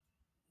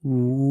Ooh,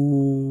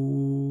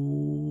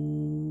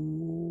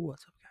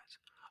 what's up, guys?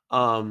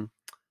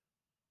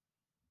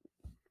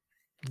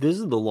 This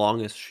is the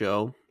longest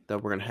show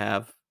that we're gonna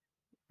have,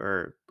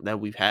 or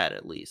that we've had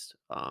at least,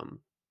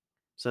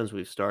 since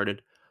we've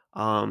started.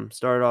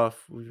 Started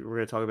off, we're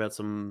gonna talk about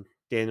some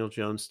Daniel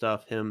Jones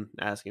stuff. Him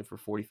asking for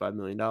 $45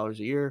 million a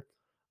year.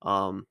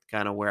 Kind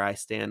of where I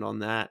stand on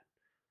that.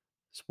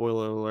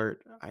 Spoiler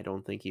alert: I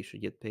don't think he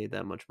should get paid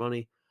that much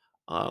money.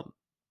 Um,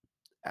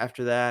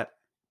 After that,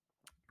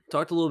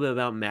 talked a little bit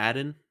about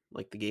Madden,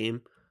 like the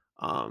game.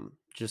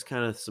 Just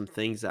kind of some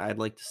things that I'd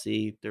like to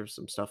see. There's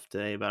some stuff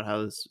today about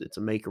how it's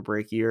a make or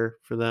break year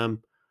for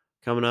them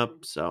coming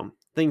up. So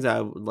things I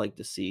would like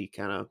to see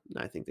kind of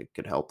I think that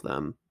could help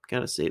them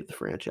kind of save the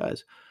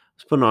franchise. I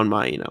was putting on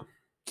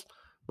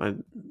my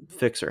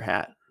fixer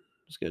hat.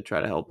 Just gonna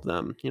try to help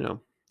them.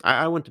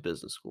 I went to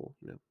business school.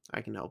 I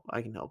can help,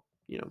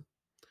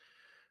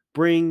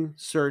 bring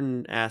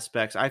certain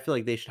aspects. I feel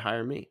like they should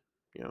hire me.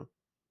 You know,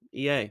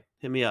 EA,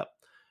 hit me up.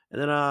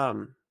 And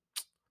then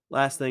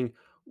last thing,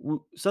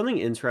 something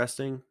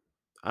interesting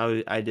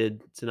I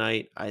did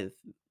tonight.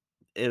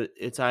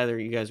 It's either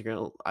you guys are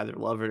gonna either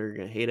love it or you're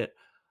gonna hate it.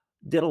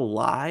 Did a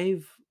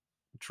live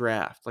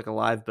draft, like a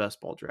live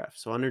best ball draft.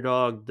 So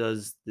Underdog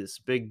does this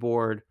big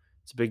board.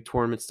 It's a big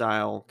tournament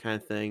style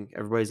kind of thing.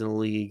 Everybody's in a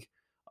league.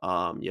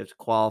 You have to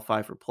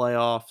qualify for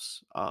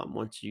playoffs.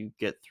 Once you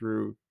get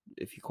through,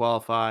 if you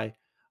qualify,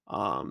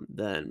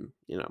 then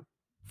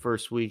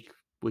first week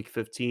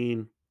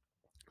 15,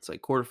 it's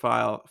like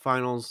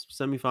finals,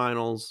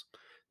 semifinals.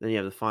 Then you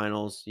have the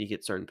finals. You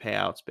get certain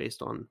payouts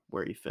based on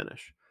where you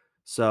finish.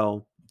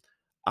 So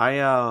I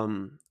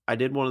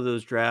did one of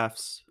those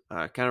drafts.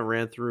 Kind of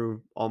ran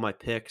through all my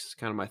picks,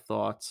 kind of my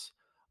thoughts.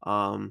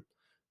 Um,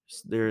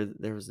 there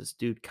was this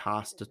dude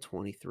Costa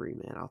 23,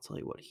 man. I'll tell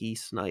you what, he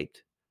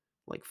sniped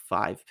like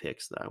 5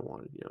 picks that I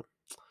wanted.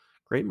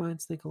 Great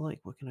minds think alike.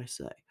 What can I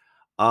say?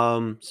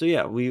 So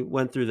yeah, we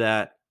went through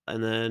that,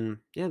 and then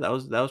yeah, that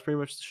was pretty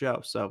much the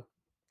show. So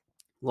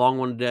long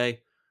one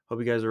today. Hope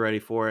you guys are ready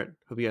for it.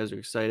 Hope you guys are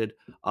excited.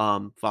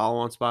 Follow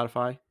on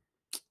Spotify.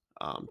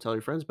 Tell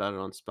your friends about it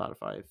on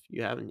Spotify if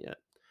you haven't yet.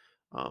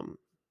 Um,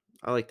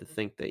 I like to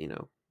think that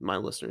my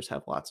listeners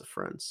have lots of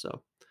friends,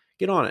 so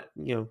get on it.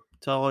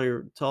 Tell all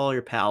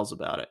your pals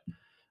about it.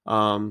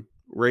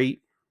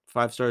 Rate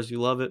 5 stars if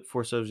you love it,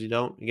 4 stars if you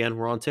don't. Again,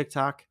 we're on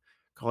TikTok.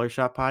 Call Your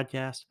Shot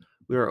Podcast.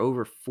 We are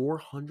over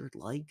 400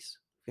 likes.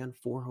 Again,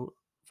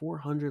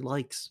 400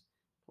 likes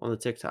on the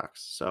TikToks.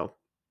 So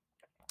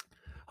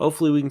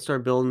hopefully we can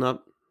start building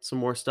up some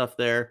more stuff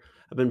there.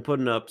 I've been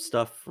putting up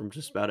stuff from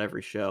just about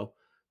every show.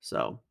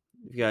 So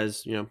if you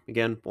guys,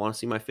 again, want to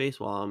see my face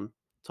while I'm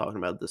talking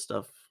about this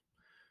stuff,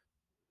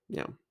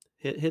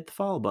 hit the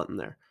follow button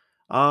there.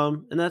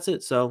 And that's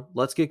it. So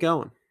let's get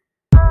going.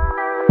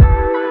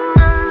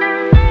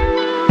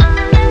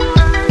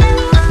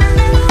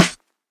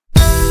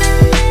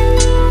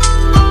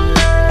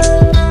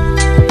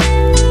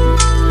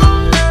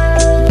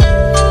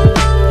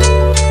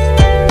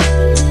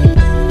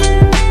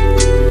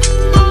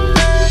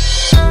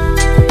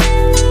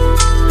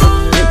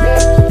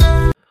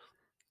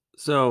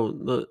 So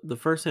the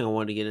first thing I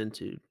wanted to get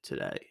into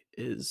today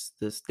is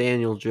this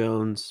Daniel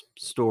Jones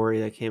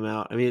story that came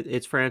out. I mean,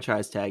 it's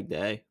franchise tag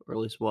day, or at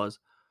least was.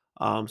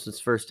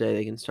 Since first day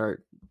they can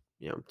start,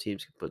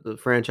 teams can put the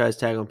franchise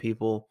tag on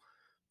people,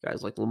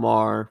 guys like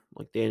Lamar,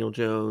 like Daniel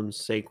Jones,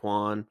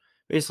 Saquon.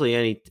 Basically,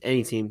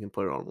 any team can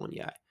put it on one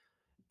guy.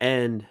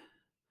 And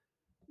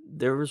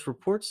there was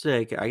reports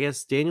today. I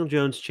guess Daniel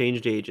Jones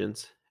changed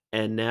agents,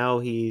 and now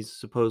he's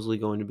supposedly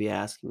going to be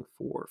asking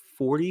for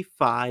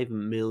 $45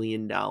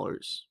 million a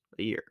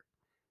year,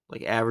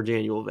 like average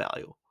annual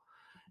value.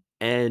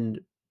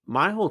 And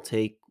my whole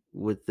take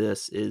with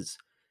this is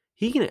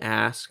he can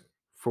ask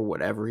for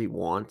whatever he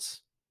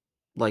wants.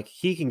 Like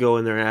he can go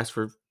in there and ask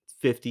for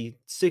 50,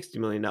 $60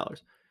 million.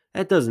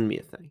 That doesn't mean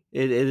a thing.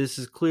 This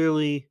is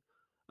clearly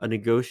a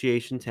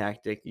negotiation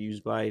tactic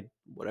used by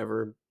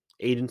whatever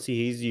agency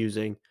he's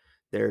using.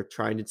 They're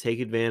trying to take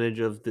advantage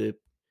of the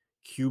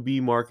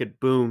QB market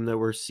boom that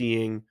we're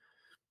seeing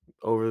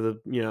over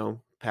the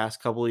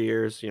past couple of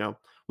years.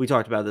 We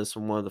talked about this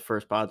in one of the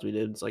first pods we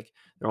did. It's like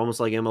they're almost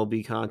like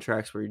MLB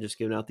contracts where you're just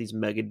giving out these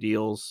mega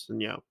deals,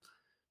 and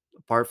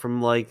apart from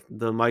like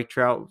the Mike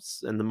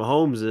Trouts and the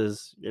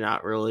Mahomeses, you're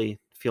not really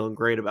feeling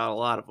great about a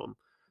lot of them.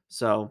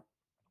 So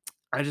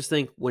I just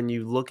think when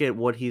you look at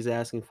what he's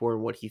asking for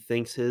and what he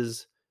thinks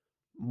his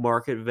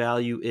market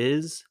value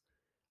is,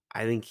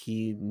 I think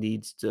he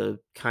needs to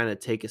kind of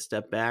take a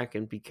step back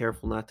and be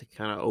careful not to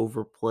kind of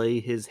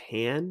overplay his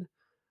hand.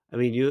 I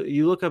mean,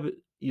 you look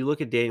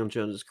at Daniel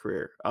Jones'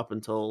 career up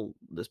until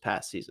this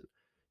past season.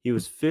 He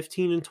was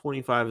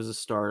 15-25 as a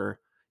starter.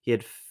 He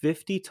had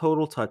 50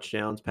 total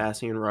touchdowns,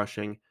 passing and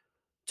rushing,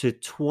 to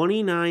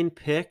 29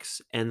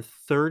 picks and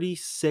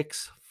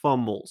 36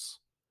 fumbles.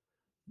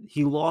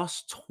 He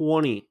lost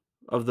 20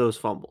 of those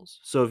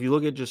fumbles. So if you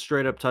look at just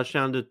straight up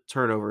touchdown to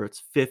turnover,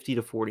 it's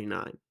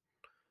 50-49, a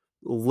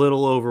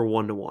little over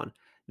 1-1.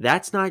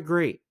 That's not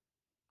great.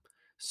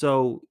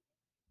 So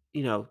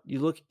you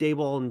look at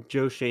Dayball and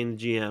Joe Shane,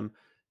 the GM,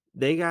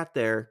 they got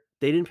there,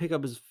 they didn't pick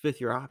up his fifth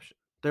year option.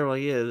 They were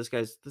like, yeah, this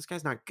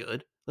guy's not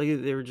good.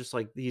 Like they were just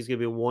like, he's gonna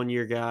be a 1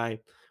 year guy.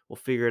 We'll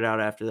figure it out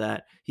after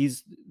that.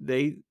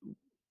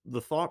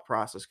 The thought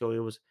process going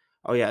in was,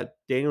 oh yeah,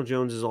 Daniel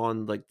Jones is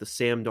on like the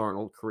Sam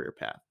Darnold career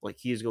path. Like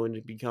he's going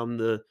to become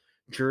the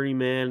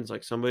journeyman. It's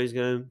like somebody's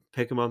gonna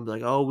pick him up and be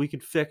like, oh, we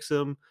could fix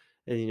him.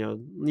 And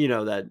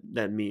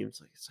that meme.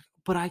 It's like,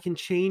 but I can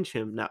change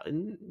him now.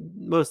 And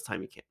most of the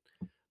time you can't.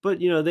 But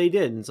they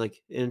did. And it's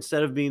like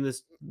instead of being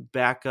this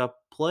backup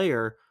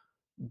player,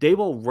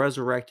 Daboll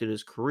resurrected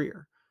his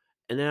career.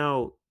 And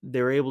now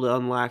they're able to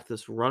unlock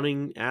this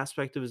running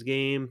aspect of his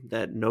game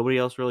that nobody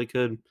else really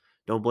could.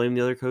 Don't blame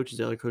the other coaches.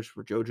 The other coaches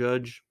were Joe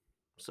Judge.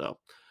 So,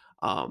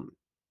 um,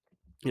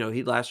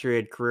 he last year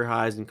had career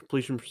highs in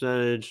completion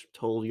percentage,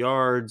 total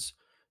yards.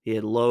 He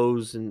had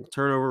lows in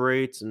turnover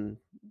rates and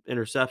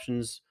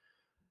interceptions.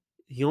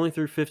 He only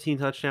threw 15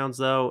 touchdowns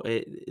though.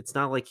 It's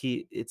not like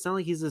he's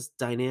this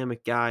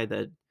dynamic guy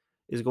that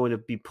is going to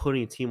be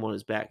putting a team on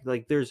his back.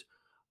 Like there's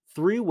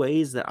three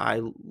ways that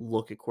I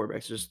look at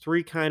quarterbacks. There's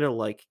three kind of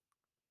like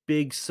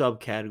big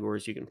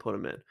subcategories you can put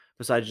them in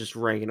besides just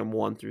ranking them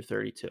 1 through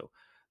 32.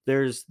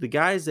 There's the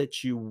guys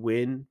that you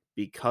win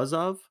because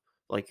of,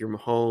 like your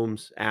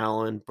Mahomes,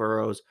 Allen,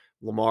 Burrows,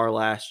 Lamar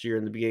last year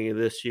and the beginning of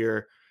this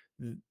year.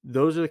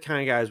 Those are the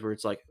kind of guys where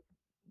it's like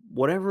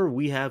whatever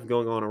we have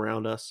going on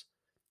around us,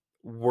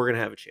 we're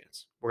gonna have a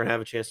chance. We're gonna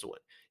have a chance to win.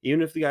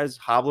 Even if the guy's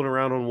hobbling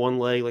around on one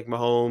leg like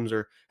Mahomes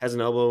or has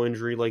an elbow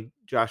injury like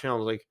Josh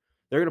Allen, like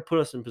they're gonna put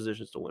us in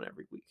positions to win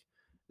every week.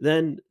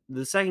 Then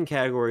the second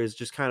category is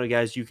just kind of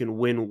guys you can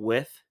win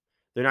with.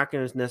 They're not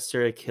gonna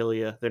necessarily kill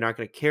you. They're not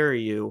gonna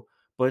carry you,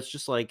 but it's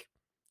just like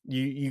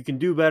you can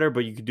do better,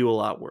 but you could do a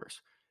lot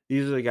worse.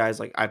 These are the guys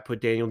like I'd put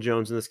Daniel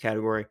Jones in this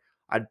category.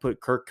 I'd put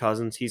Kirk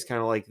Cousins. He's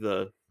kind of like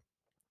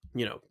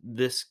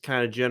this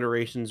kind of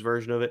generation's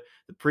version of it.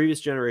 The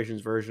previous generation's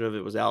version of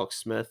it was Alex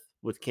Smith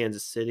with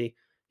Kansas City.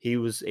 He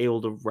was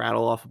able to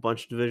rattle off a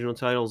bunch of divisional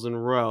titles in a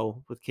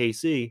row with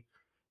KC.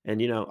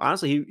 And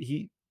honestly,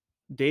 he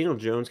Daniel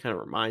Jones kind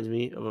of reminds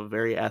me of a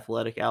very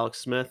athletic Alex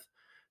Smith.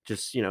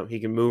 Just, he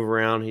can move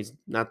around. He's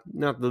not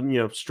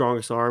the,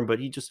 strongest arm, but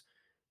he just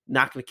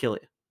not going to kill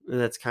you. And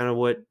that's kind of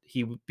what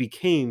he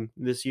became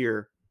this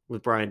year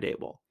with Brian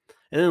Daboll.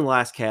 And then the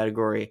last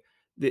category,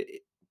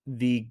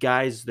 the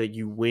guys that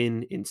you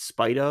win in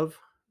spite of.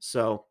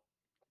 So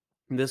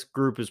this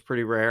group is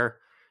pretty rare.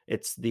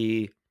 It's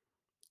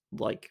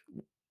like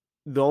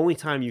the only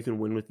time you can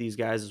win with these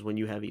guys is when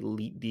you have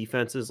elite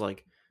defenses.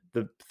 Like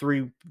the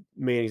three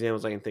main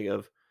examples I can think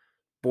of: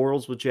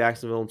 Bortles with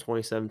Jacksonville in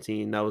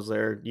 2017. That was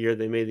their year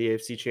they made the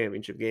AFC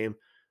Championship game.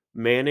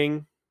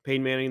 Peyton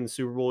Manning in the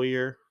Super Bowl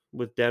year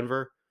with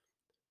Denver.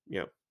 You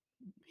know,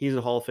 he's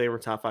a Hall of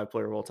Famer, top 5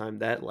 player of all time.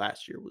 That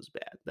last year was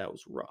bad. That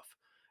was rough.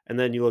 And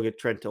then you look at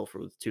Trent Dilfer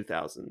with the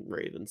 2000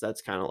 Ravens.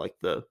 That's kind of like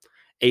the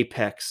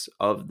apex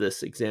of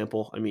this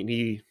example. I mean,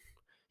 he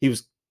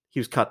was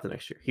cut the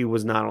next year. He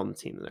was not on the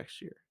team the next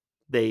year.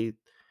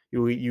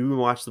 You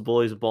watch the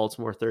Bullies of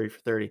Baltimore 30 for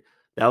 30.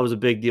 That was a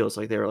big deal. It's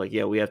like they were like,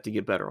 yeah, we have to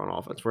get better on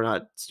offense. We're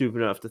not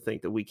stupid enough to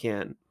think that we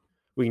can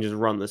just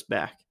run this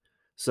back.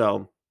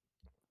 So,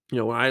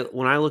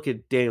 when I look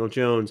at Daniel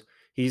Jones,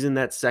 he's in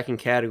that second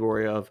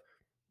category of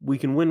we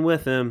can win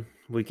with him,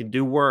 we can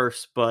do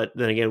worse, but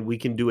then again, we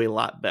can do a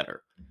lot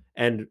better.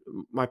 And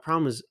my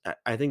problem is,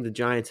 I think the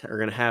Giants are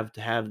going to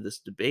have this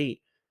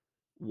debate.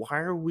 Why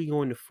are we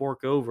going to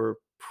fork over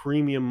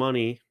premium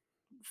money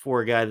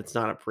for a guy that's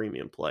not a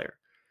premium player?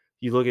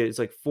 You look at it's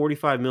like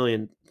 45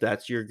 million.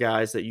 That's your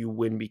guys that you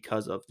win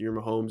because of your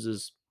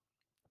Mahomeses,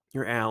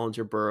 your Allens,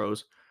 your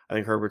Burrows. I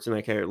think Herbert's in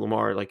that category,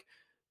 Lamar, like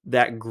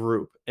that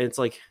group. And it's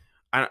like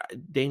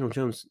Daniel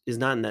Jones is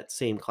not in that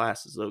same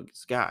class as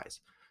those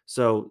guys.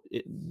 So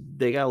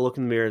they got to look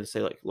in the mirror and say,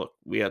 like, look,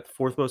 we have the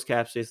fourth most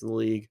cap space in the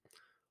league.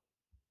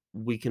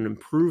 We can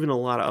improve in a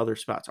lot of other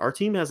spots. Our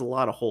team has a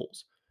lot of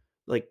holes.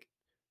 Like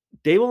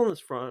Daboll and his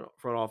front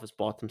office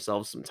bought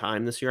themselves some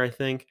time this year, I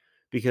think,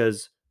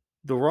 because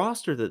the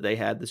roster that they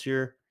had this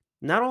year,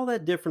 not all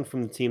that different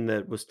from the team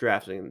that was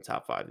drafting in the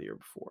top 5 the year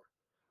before.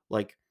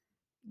 Like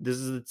this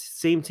is the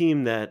same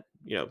team that,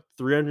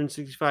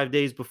 365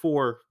 days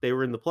before they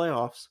were in the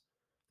playoffs,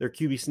 they're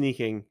QB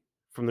sneaking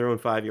from their own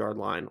 5-yard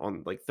line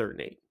on like 3rd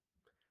and 8.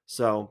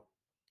 So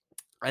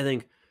I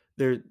think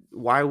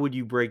why would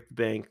you break the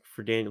bank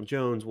for Daniel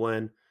Jones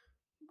when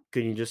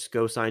can you just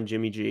go sign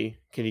Jimmy G?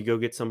 Can you go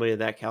get somebody of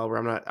that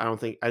caliber? I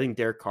think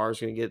Derek Carr is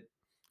going to get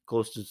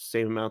close to the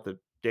same amount that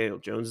Daniel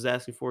Jones is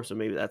asking for. So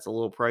maybe that's a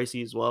little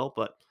pricey as well,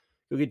 but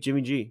go get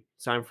Jimmy G,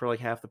 sign for like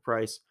half the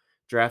price,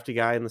 draft a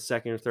guy in the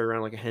second or third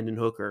round, like a Hendon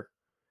Hooker.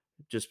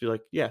 Just be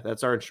like, yeah,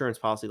 that's our insurance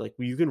policy. Like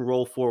you can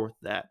roll forward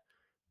with that,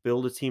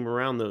 build a team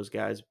around those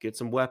guys, get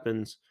some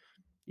weapons.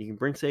 You can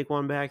bring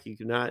Saquon back. You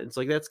cannot. It's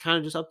like that's kind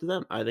of just up to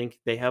them. I think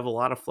they have a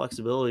lot of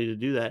flexibility to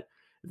do that.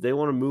 If they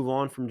want to move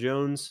on from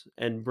Jones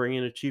and bring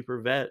in a cheaper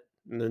vet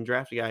and then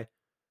draft a guy,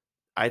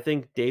 I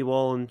think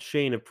Dayball and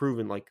Shane have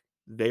proven like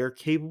they are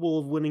capable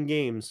of winning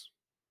games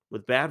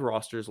with bad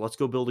rosters. Let's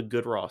go build a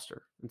good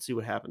roster and see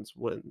what happens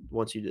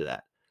once you do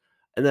that.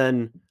 And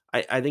then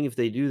I think if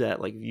they do that,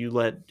 like if you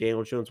let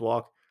Daniel Jones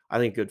walk, I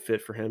think good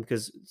fit for him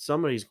because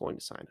somebody's going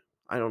to sign him.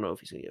 I don't know if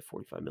he's going to get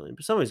 45 million,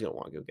 but somebody's going to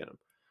want to go get him.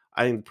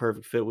 I think the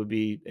perfect fit would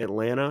be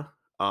Atlanta.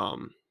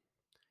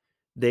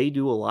 They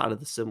do a lot of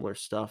the similar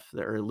stuff,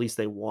 or at least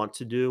they want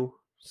to do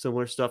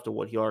similar stuff to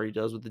what he already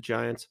does with the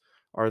Giants.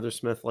 Arthur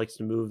Smith likes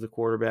to move the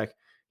quarterback.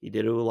 He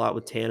did it a lot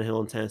with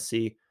Tannehill in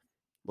Tennessee.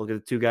 Look at the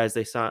two guys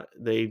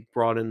they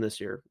brought in this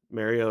year.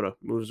 Mariota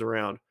moves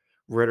around.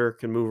 Ritter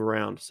can move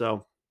around.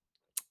 So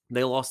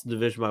they lost the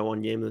division by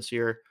one game this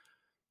year.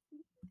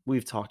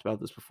 We've talked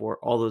about this before.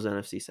 All those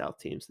NFC South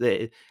teams.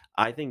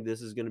 I think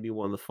this is going to be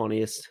one of the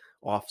funniest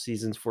off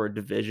seasons for a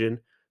division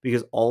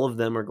because all of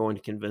them are going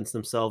to convince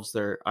themselves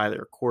they're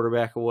either a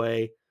quarterback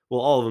away.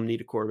 Well, all of them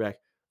need a quarterback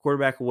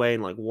away,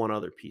 and like one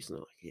other piece. And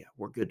they're like, yeah,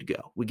 we're good to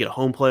go. We get a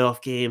home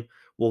playoff game.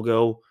 We'll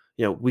go.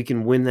 We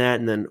can win that,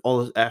 and then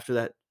after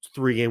that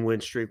 3-game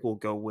win streak, we'll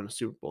go win a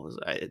Super Bowl.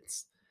 I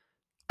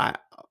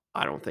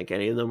I don't think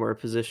any of them are in a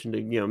position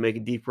to make a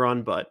deep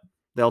run, but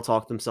they'll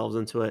talk themselves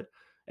into it.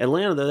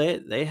 Atlanta, though,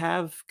 they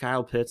have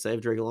Kyle Pitts, they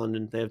have Drake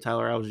London, they have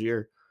Tyler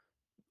Algier.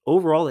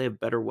 Overall, they have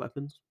better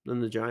weapons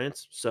than the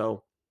Giants,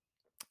 so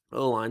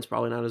the line's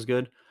probably not as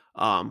good.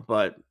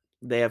 But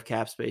they have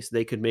cap space.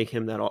 They could make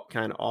him that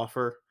kind of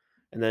offer,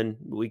 and then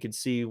we could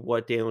see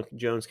what Daniel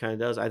Jones kind of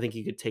does. I think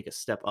he could take a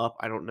step up.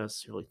 I don't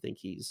necessarily think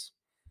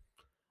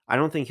I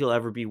don't think he'll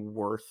ever be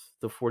worth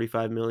the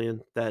 $45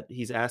 million that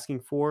he's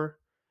asking for.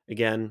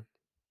 Again,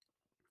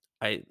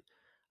 I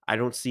I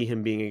don't see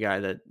him being a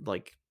guy that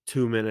like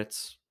 2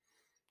 minutes.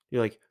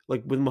 You're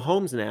like with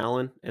Mahomes and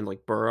Allen and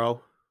like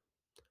Burrow,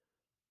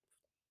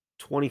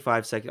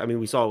 25 seconds. I mean,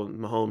 we saw with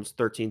Mahomes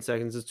 13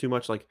 seconds is too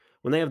much. Like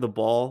when they have the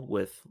ball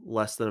with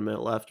less than a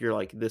minute left, you're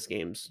like, this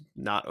game's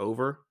not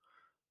over.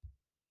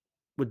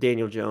 With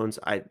Daniel Jones,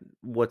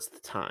 what's the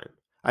time?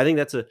 I think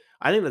that's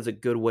a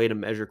good way to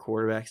measure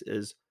quarterbacks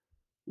is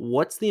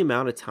what's the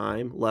amount of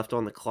time left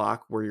on the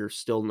clock where you're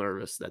still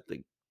nervous that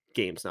the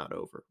game's not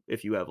over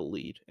if you have a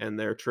lead and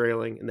they're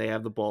trailing and they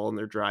have the ball and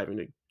they're driving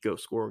to go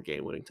score a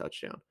game-winning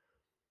touchdown.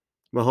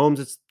 Mahomes,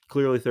 it's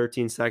clearly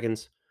 13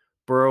 seconds.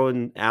 Burrow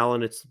and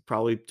Allen, it's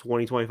probably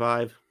 20,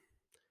 25.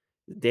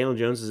 Daniel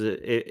Jones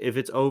if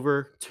it's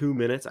over 2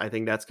 minutes, I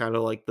think that's kind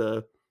of like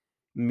the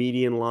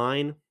median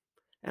line.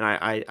 And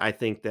I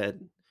think that,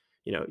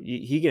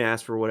 he can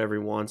ask for whatever he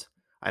wants.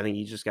 I think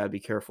you just got to be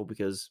careful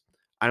because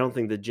I don't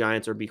think the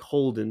Giants are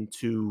beholden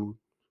to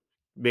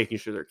making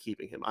sure they're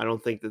keeping him. I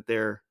don't think that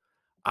they're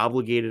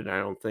obligated. I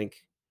don't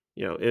think,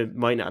 it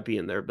might not be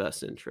in their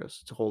best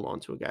interest to hold on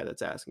to a guy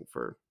that's asking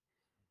for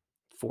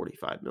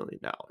 $45 million.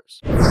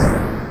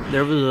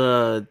 There was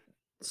a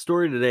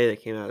story today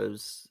that came out. It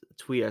was a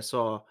tweet I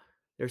saw.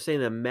 They're saying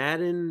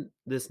that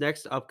this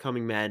next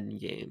upcoming Madden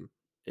game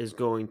is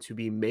going to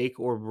be make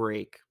or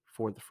break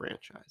for the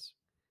franchise.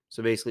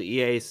 So basically,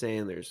 EA is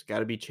saying there's got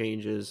to be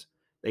changes.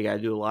 They got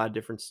to do a lot of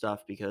different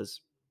stuff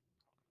because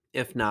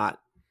if not,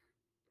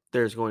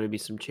 there's going to be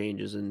some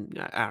changes in,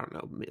 I don't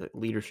know,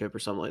 leadership or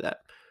something like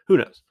that. Who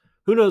knows?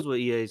 Who knows what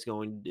EA is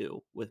going to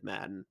do with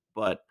Madden?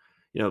 But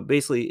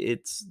basically,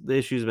 it's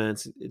basically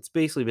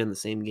been the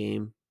same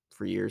game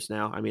for years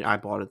now. I mean, I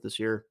bought it this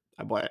year.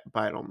 I buy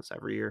it almost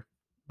every year,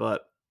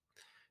 but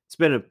it's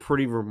been a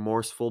pretty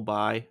remorseful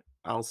buy,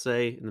 I'll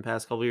say, in the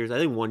past couple of years. I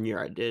think one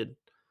year I did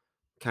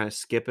kind of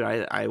skip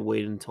it. I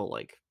waited until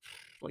like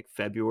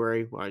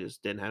February when I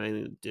just didn't have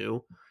anything to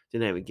do,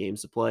 didn't have any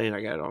games to play, and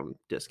I got it on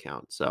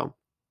discount. So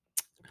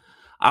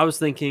I was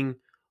thinking,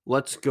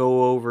 let's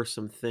go over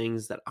some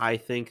things that I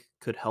think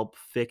could help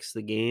fix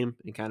the game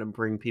and kind of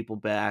bring people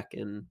back.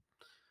 And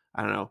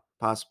I don't know,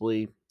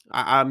 possibly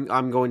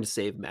I'm going to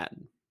save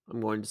Madden.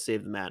 I'm going to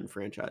save the Madden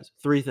franchise.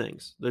 3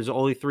 things. There's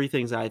only 3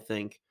 things I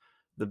think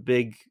the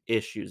big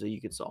issues that you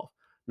could solve.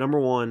 Number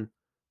 1,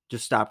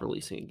 just stop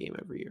releasing a game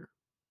every year.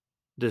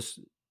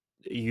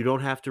 You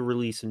don't have to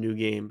release a new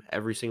game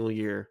every single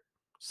year,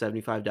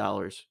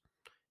 $75,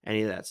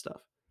 any of that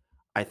stuff.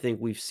 I think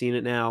we've seen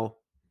it now,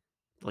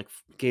 like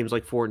games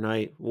like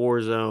Fortnite,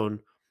 Warzone,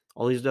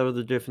 all these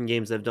other different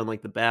games that have done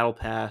like the battle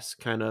pass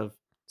kind of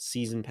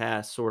season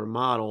pass sort of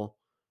model.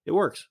 It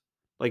works.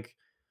 Like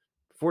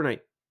Fortnite,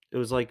 it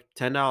was like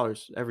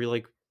 $10 every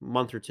like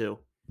month or two.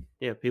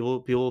 Yeah,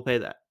 people will pay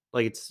that.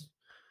 Like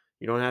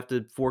you don't have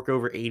to fork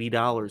over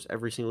 $80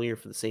 every single year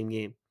for the same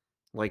game.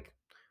 Like,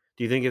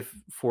 do you think if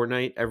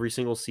Fortnite every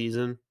single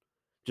season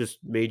just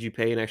made you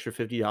pay an extra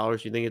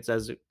 $50, you think it's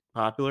as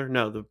popular?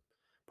 No, the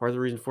part of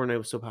the reason Fortnite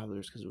was so popular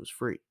is because it was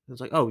free.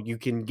 It's like, oh, you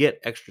can get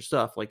extra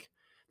stuff. Like,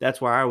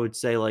 that's why I would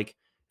say, like,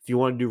 if you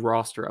want to do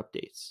roster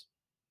updates,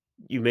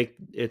 you make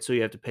it so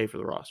you have to pay for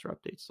the roster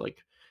updates.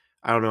 Like,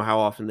 I don't know how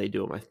often they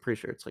do them. I'm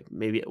pretty sure it's like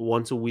maybe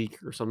once a week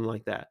or something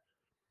like that.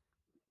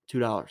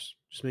 $2.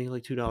 Just make it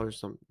like $2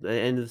 something. The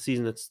end of the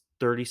season, it's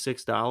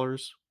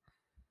 $36.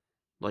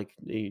 Like,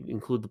 you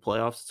include the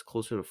playoffs, it's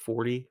closer to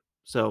 40.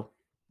 So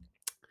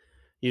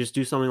you just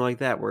do something like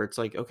that where it's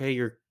like, okay,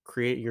 you're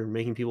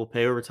making people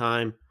pay over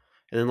time,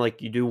 and then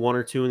like you do one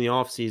or two in the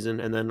off season,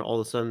 and then all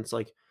of a sudden it's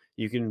like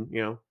you can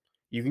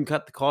you can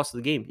cut the cost of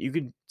the game. You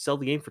could sell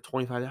the game for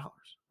 $25.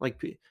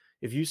 Like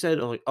if you said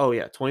like, oh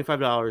yeah,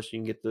 $25, you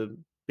can get the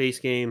base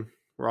game,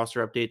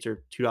 roster updates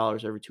are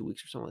 $2 every 2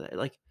 weeks or something like that.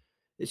 Like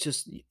it's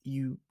just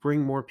you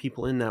bring more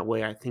people in that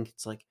way. I think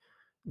it's like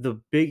the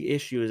big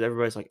issue is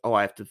everybody's like, oh,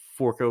 I have to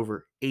fork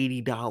over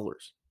 $80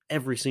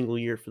 every single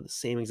year for the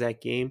same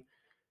exact game.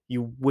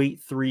 You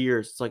wait 3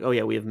 years. It's like, oh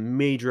yeah, we have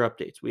major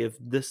updates. We have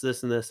this,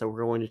 and this that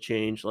we're going to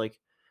change. Like,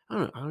 I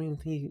don't know. I don't even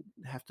think you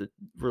have to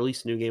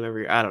release a new game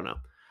every year. I don't know.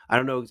 I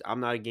don't know. I'm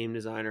not a game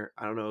designer.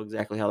 I don't know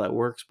exactly how that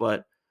works,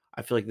 but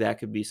I feel like that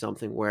could be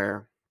something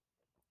where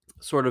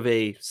sort of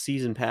a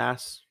season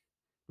pass.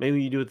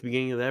 Maybe you do at the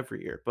beginning of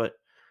every year, but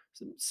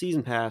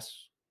season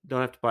pass,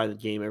 don't have to buy the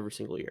game every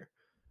single year.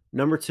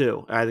 Number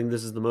two, I think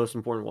this is the most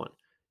important one.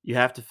 You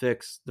have to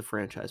fix the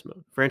franchise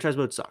mode. Franchise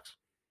mode sucks.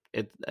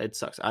 It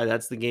sucks.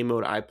 That's the game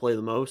mode I play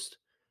the most.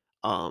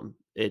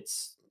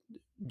 It's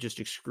just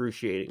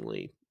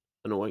excruciatingly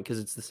annoying because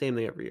it's the same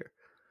thing every year.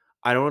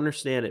 I don't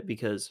understand it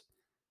because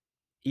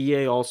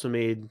EA also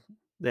made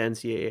the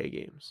NCAA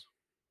games.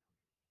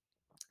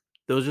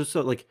 Those are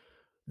so like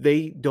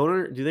they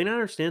don't do they not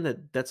understand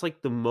that that's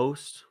like the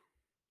most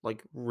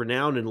like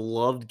renowned and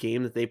loved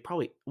game that they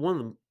probably one of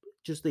them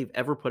just they've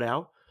ever put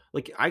out.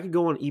 Like I could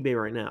go on eBay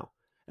right now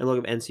and look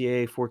up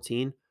NCAA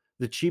 14.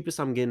 The cheapest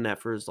I'm getting that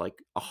for is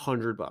like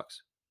 $100.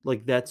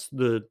 Like that's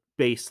the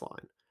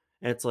baseline.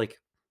 And it's like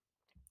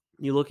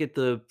you look at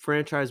the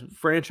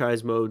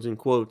franchise modes in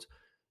quotes,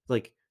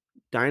 like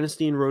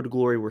Dynasty and Road to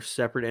Glory were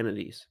separate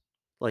entities.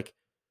 Like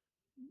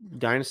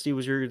Dynasty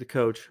was you're the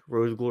coach,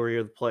 Road to Glory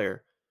you're the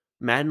player.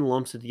 Madden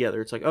lumps it together.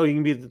 It's like, oh, you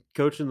can be the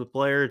coach and the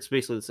player. It's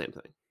basically the same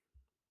thing.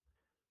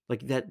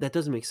 Like that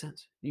doesn't make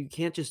sense. You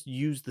can't just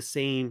use the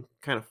same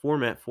kind of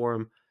format for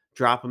them,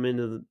 drop them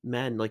into the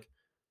Madden. Like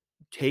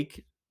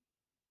take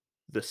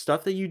the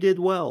stuff that you did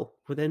well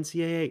with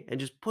NCAA and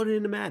just put it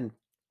into Madden.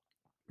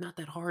 Not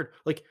that hard.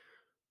 Like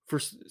for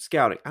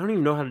scouting, I don't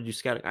even know how to do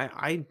scouting.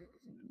 I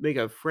make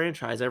a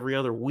franchise every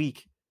other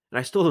week, and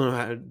I still don't know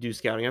how to do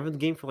scouting. I've been in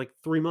the game for like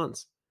 3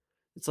 months.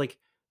 It's like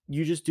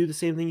you just do the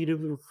same thing you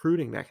did with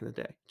recruiting back in the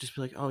day. Just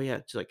be like, oh yeah,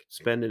 just like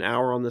spend an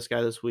hour on this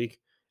guy this week,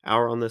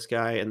 hour on this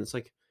guy, and it's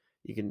like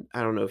you can.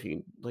 I don't know if you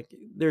can like.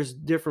 There's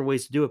different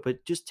ways to do it,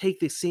 but just take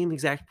the same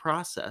exact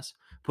process,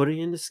 put it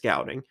into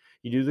scouting.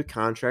 You do the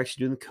contracts,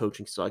 you do the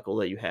coaching cycle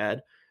that you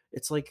had.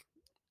 It's like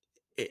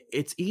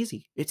it's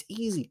easy. It's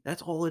easy.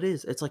 That's all it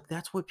is. It's like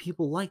that's what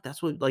people like.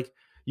 That's what like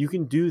you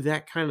can do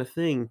that kind of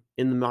thing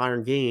in the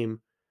modern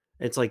game.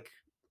 It's like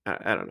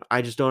I don't know.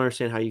 I just don't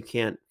understand how you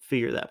can't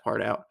figure that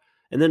part out.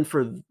 And then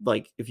for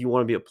like if you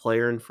want to be a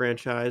player in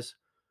franchise,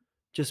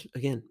 just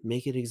again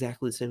make it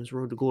exactly the same as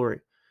Road to Glory.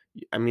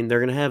 I mean, they're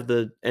gonna have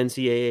the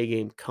NCAA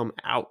game come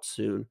out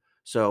soon,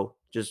 so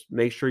just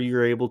make sure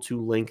you're able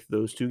to link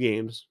those two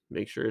games.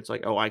 Make sure it's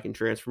like, oh, I can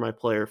transfer my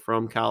player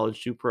from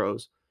college to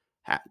pros.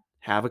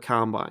 Have a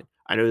combine.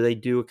 I know they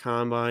do a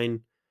combine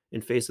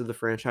in face of the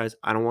franchise.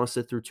 I don't want to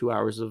sit through 2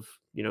 hours of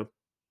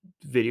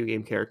video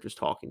game characters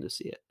talking to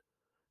see it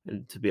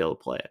and to be able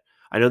to play it.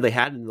 I know they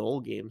had it in the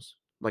old games.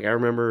 Like I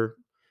remember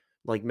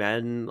like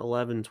Madden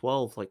 11,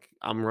 12, like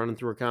I'm running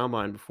through a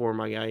combine before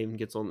my guy even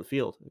gets on the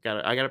field.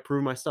 I gotta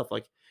prove my stuff.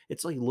 Like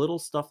it's like little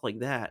stuff like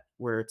that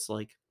where it's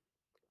like,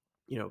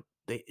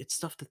 it's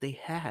stuff that they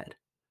had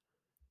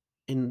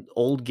in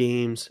old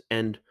games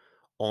and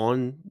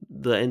on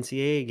the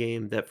NCAA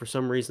game that for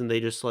some reason they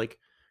just like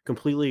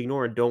completely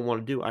ignore and don't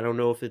want to do. I don't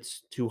know if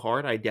it's too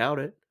hard. I doubt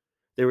it.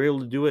 They were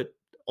able to do it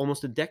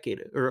almost a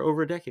decade or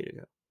over a decade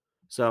ago.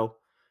 So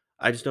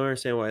I just don't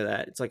understand why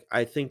that. It's like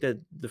I think that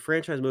the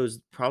franchise mode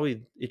is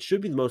probably it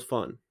should be the most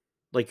fun.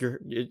 Like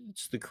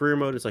it's the career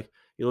mode. It's like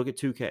you look at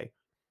 2K.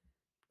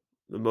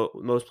 The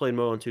most played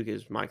mode on 2K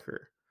is my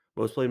career.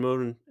 Most played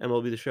mode in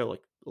MLB The Show.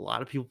 Like a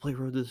lot of people play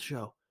Road to the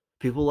Show.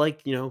 People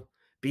like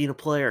being a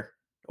player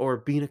or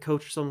being a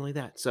coach or something like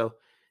that. So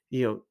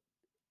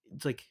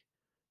it's like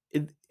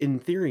in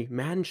theory,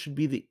 Madden should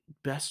be the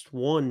best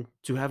one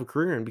to have a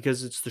career in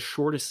because it's the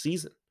shortest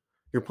season.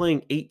 You're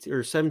playing 8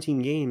 or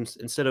 17 games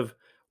instead of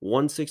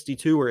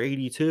 162 or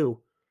 82.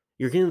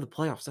 You're getting to the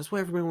playoffs. That's what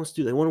everybody wants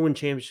to do. They want to win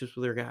championships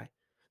with their guy.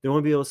 They want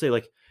to be able to say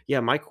like, yeah,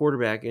 my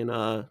quarterback in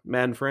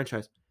Madden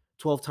franchise,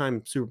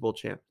 12-time Super Bowl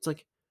champ. It's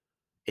like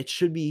it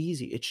should be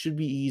easy. It should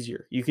be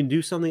easier. You can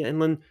do something.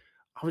 And then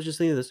I was just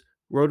thinking of this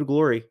Road to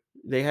Glory.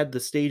 They had the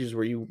stages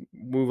where you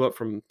move up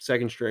from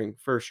second string,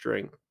 first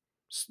string,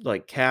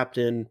 like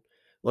captain,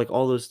 like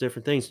all those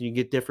different things, and you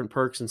get different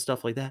perks and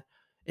stuff like that.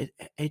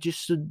 It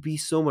just should be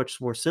so much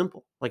more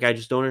simple. Like I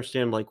just don't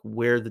understand like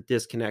where the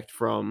disconnect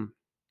from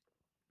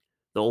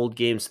the old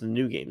games to the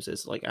new games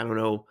is. Like I don't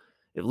know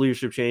if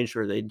leadership changed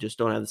or they just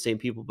don't have the same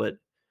people, but it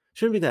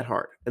shouldn't be that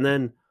hard. And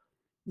then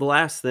the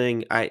last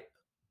thing I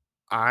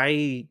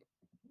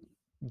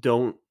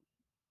don't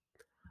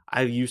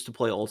I used to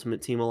play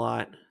Ultimate Team a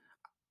lot.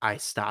 I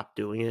stopped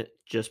doing it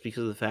just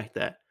because of the fact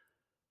that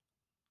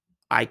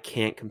I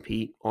can't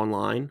compete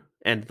online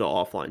and the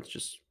offline's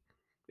just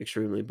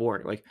extremely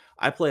boring. Like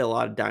I play a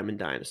lot of Diamond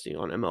Dynasty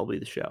on MLB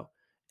The Show,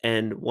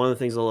 and one of the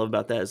things I love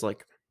about that is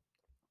like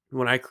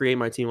when I create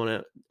my team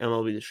on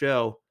MLB The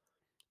Show,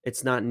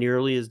 it's not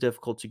nearly as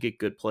difficult to get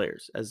good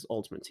players as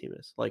Ultimate Team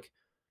is. Like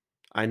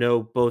I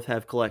know both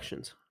have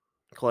collections.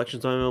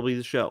 Collections on MLB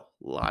The Show,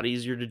 a lot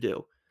easier to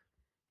do.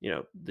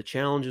 The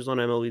challenges on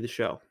MLB The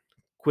Show,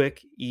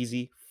 quick,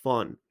 easy,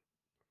 fun.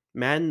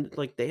 Madden,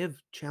 like they have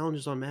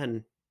challenges on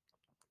Madden.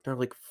 They're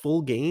like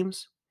full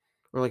games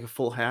or like a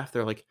full half.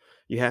 They're like,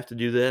 you have to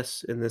do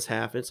this in this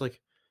half. It's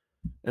like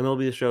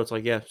MLB The Show. It's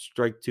like, yeah,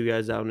 strike two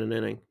guys out in an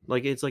inning.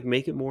 Like it's like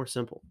make it more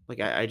simple. Like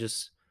I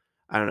just,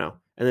 I don't know.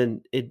 And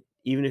then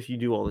even if you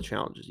do all the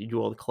challenges, you do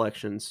all the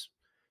collections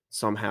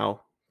somehow,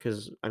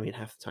 because I mean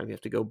half the time you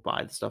have to go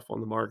buy the stuff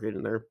on the market,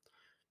 and they're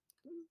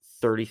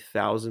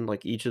 30,000.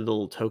 Like each of the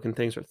little token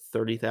things are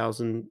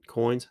 30,000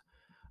 coins.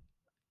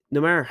 No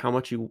matter how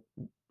much you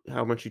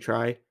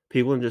try,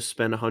 people can just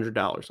spend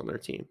 $100 on their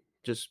team.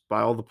 Just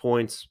buy all the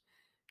points,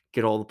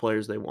 get all the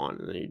players they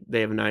want, and they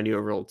have a 90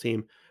 overall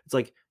team. It's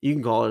like you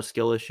can call it a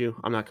skill issue.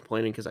 I'm not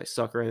complaining because I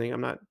suck or anything.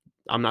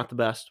 I'm not the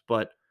best,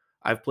 but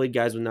I've played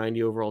guys with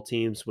 90 overall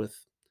teams with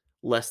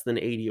less than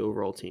 80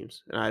 overall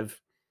teams, and I've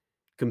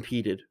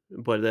competed.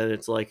 But then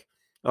it's like,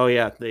 oh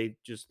yeah,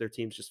 their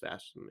team's just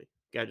faster than me.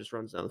 Guy just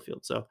runs down the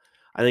field. So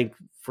I think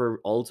for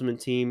Ultimate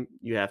Team,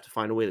 you have to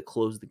find a way to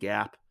close the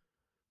gap,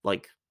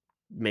 like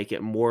make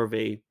it more of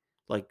a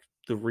like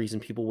the reason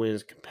people win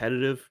is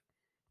competitive,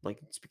 like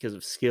it's because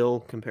of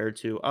skill compared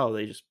to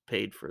they just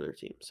paid for their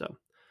team. So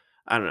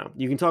I don't know.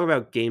 You can talk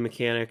about game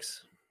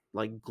mechanics,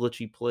 like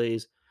glitchy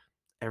plays.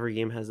 Every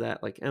game has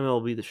that. Like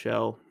MLB The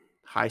Show,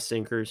 high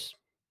sinkers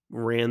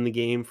ran the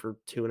game for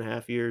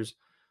 2.5 years.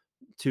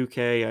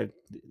 2K,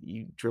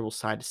 you dribble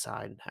side to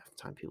side, and half the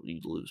time you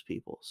lose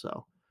people.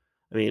 So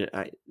I mean,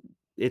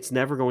 it's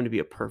never going to be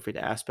a perfect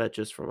aspect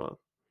just from a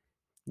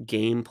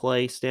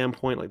gameplay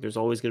standpoint. Like there's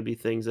always going to be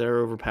things that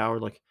are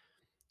overpowered. Like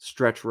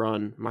stretch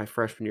run, my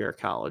freshman year of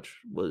college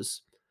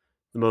was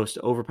the most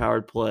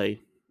overpowered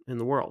play in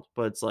the world.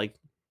 But it's like,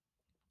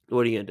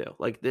 what are you gonna do?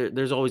 Like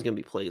there's always gonna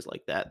be plays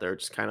like that. They're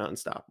just kind of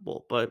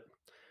unstoppable. But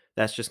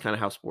that's just kind of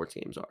how sports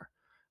games are.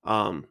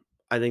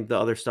 I think the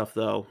other stuff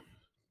though,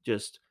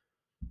 just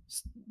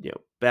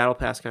battle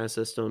pass kind of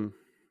system,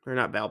 or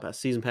not battle pass,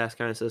 season pass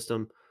kind of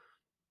system.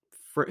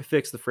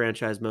 Fix the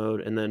franchise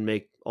mode and then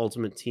make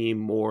Ultimate Team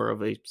more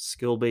of a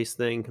skill based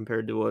thing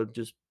compared to a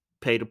just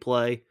pay to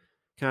play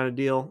kind of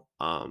deal.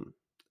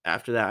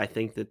 After that, I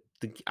think that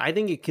I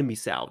think it can be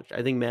salvaged.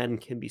 I think Madden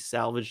can be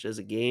salvaged as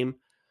a game.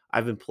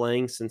 I've been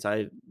playing since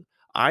I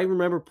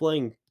remember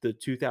playing the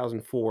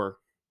 2004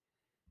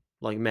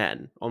 like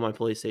Madden on my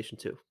PlayStation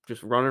 2,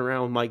 just running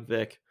around with Mike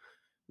Vick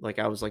like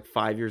I was like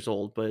 5 years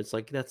old. But it's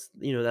like that's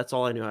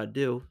all I knew how to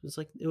do. It's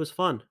like it was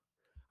fun.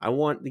 I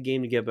want the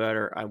game to get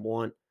better. I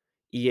want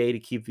EA to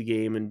keep the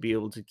game and be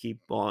able to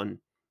keep on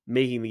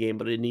making the game,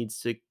 but it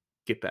needs to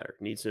get better.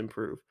 It needs to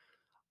improve.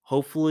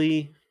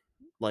 Hopefully,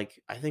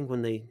 like I think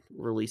when they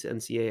release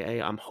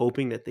NCAA, I'm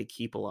hoping that they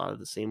keep a lot of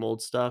the same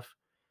old stuff,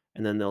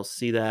 and then they'll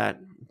see that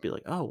and be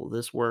like, oh, well,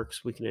 this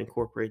works. We can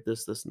incorporate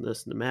this, this, and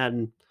this into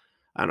Madden.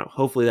 I don't know.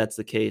 Hopefully that's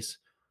the case.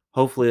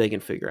 Hopefully they can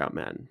figure out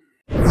Madden.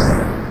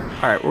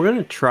 All right, we're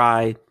gonna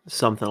try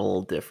something a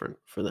little different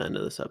for the end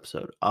of this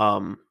episode.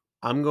 I'm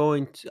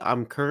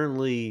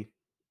currently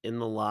in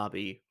the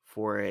lobby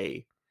for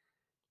a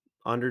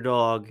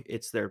underdog.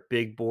 It's their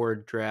big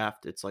board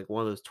draft. It's like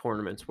one of those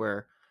tournaments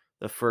where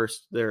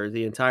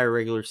the entire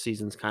regular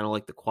season's kind of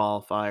like the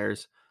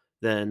qualifiers.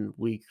 Then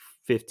week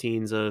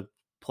 15's a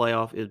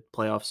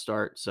playoff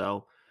start.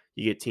 So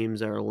you get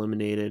teams that are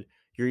eliminated.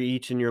 You're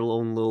each in your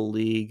own little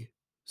league.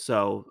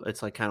 So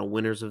it's like kind of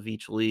winners of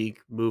each league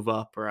move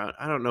up or out.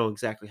 I don't know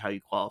exactly how you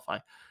qualify.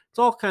 It's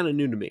all kind of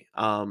new to me.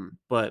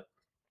 But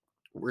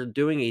we're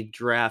doing a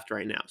draft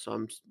right now. So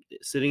I'm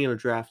sitting in a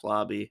draft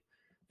lobby.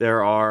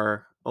 There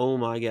are, oh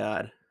my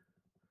God.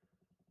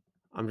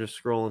 I'm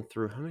just scrolling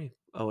through how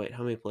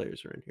many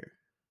players are in here?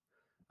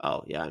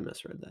 Oh yeah, I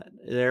misread that.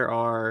 There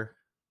are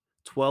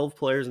 12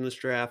 players in this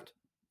draft.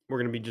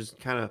 We're going to be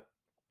I'm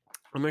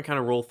going to kind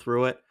of roll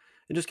through it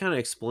and just kind of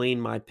explain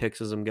my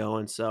picks as I'm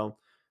going. So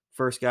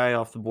first guy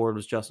off the board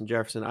was Justin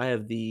Jefferson. I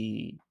have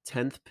the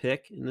 10th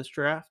pick in this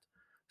draft.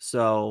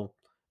 So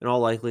in all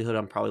likelihood,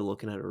 I'm probably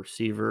looking at a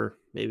receiver,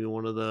 maybe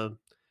one of the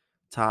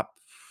top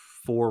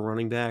 4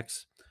 running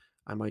backs.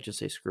 I might just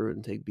say screw it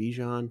and take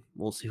Bijan.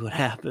 We'll see what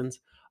happens.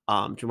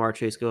 Jamar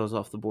Chase goes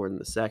off the board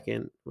with the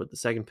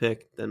second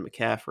pick, then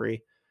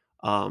McCaffrey.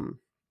 So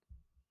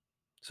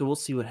we'll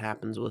see what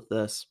happens with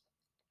this.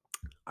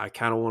 I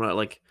kind of want to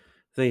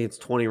I think it's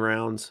 20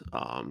 rounds.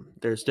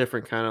 There's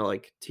different kind of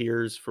like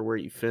tiers for where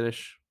you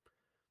finish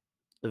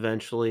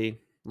eventually.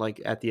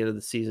 Like at the end of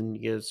the season,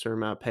 you get a certain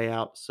amount of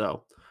payout.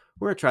 So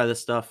we're going to try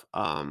this stuff.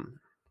 I'm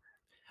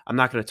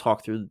not going to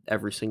talk through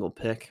every single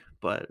pick,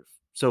 but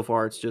so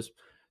far it's just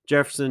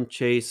Jefferson,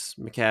 Chase,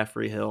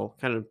 McCaffrey, Hill,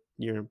 kind of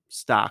your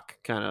stock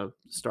kind of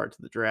start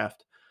to the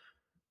draft.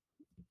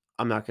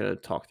 I'm not going to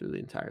talk through the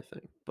entire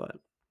thing, but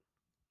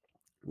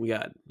we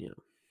got,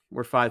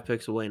 we're 5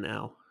 picks away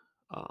now.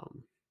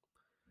 Um,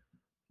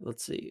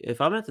 let's see.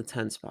 If I'm at the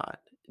 10 spot,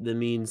 that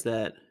means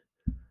that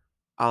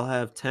I'll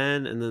have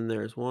 10, and then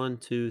there's one,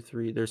 two,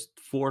 three. There's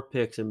four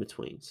picks in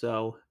between.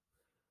 So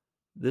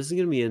this is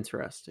going to be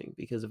interesting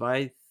because if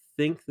I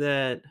think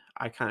that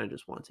I kind of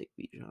just want to take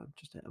Bijan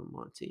just to have him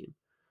on team.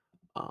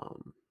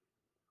 Um,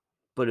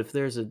 but if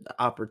there's an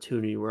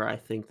opportunity where I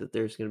think that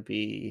there's going to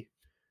be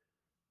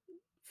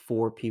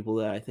four people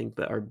that I think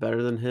that are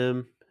better than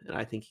him, and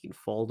I think he can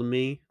fall to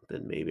me,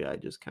 then maybe I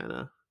just kind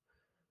of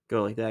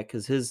go like that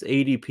because his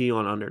ADP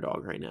on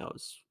underdog right now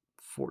is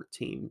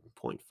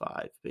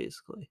 14.5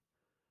 basically,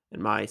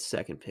 and my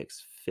second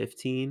pick's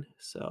 15.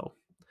 So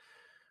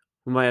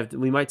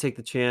we might take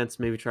the chance,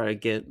 maybe try to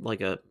get like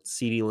a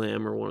CD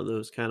Lamb or one of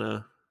those kind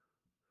of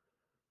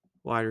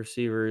wide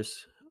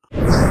receivers.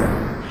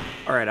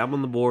 All right, I'm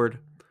on the board.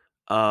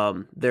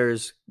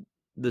 There's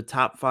the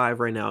top five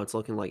right now. It's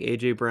looking like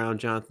AJ Brown,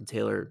 Jonathan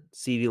Taylor,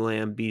 CeeDee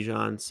Lamb,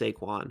 Bijan,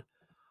 Saquon.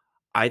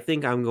 I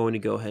think I'm going to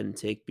go ahead and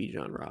take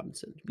Bijan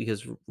Robinson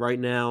because right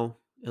now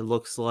it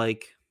looks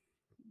like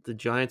the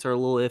Giants are a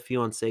little iffy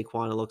on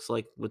Saquon. It looks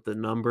like with the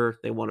number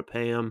they want to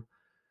pay him.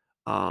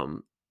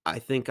 Um, I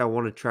think I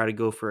want to try to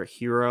go for a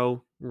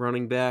hero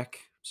running back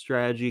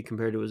strategy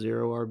compared to a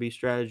zero RB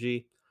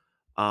strategy.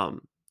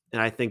 Um,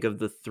 and I think of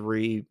the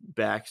three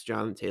backs,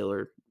 Jonathan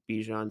Taylor,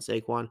 Bijan,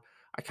 Saquon,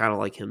 I kind of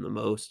like him the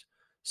most.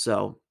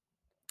 So,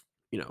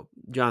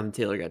 Jonathan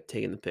Taylor got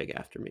taken the pick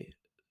after me.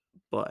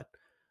 But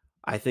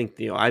I think,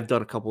 I've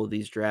done a couple of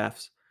these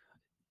drafts.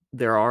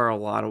 There's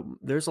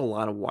a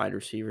lot of wide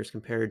receivers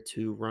compared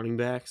to running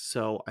backs.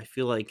 So I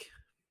feel like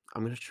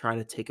I'm going to try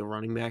to take a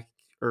running back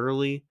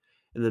early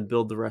and then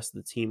build the rest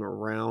of the team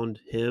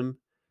around him.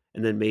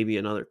 And then maybe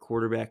another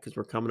quarterback because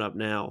we're coming up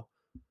now.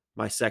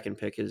 My second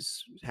pick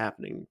is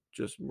happening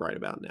just right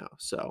about now.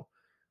 So,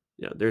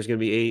 there's going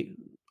to be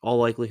all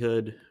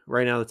likelihood.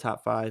 Right now, the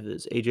top five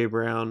is AJ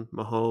Brown,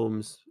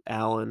 Mahomes,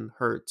 Allen,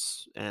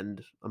 Hurts,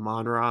 and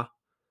Amon-Ra.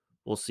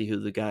 We'll see who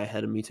the guy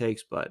ahead of me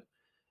takes, but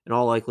in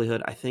all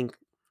likelihood, I think.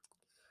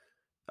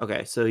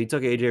 Okay, so he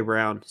took AJ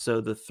Brown.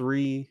 So the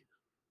three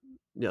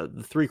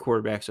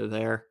quarterbacks are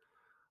there.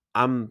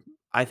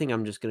 I think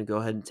I'm just going to go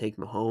ahead and take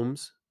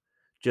Mahomes,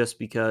 just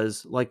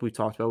because, like we've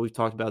talked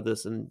about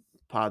this in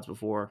pods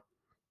before.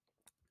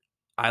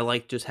 I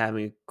like just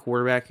having a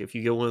quarterback. If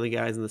you get one of the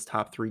guys in this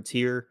top three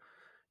tier,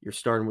 you're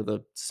starting with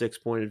a 6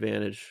 point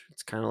advantage.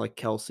 It's kind of like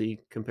Kelsey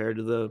compared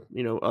to the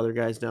other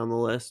guys down the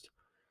list.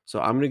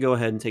 So I'm going to go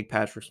ahead and take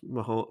Patrick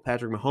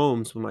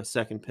Mahomes with my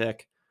second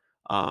pick.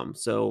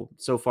 So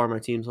far my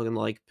team's looking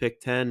like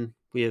pick 10.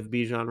 We have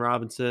Bijan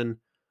Robinson.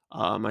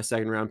 My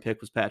second round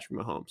pick was Patrick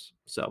Mahomes.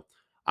 So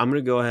I'm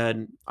going to go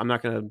ahead. I'm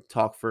not going to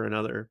talk for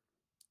another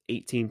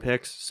 18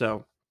 picks.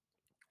 So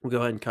we'll go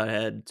ahead and cut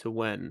ahead to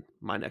when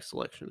my next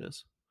selection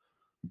is.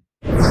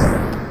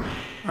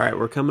 All right,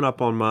 we're coming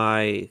up on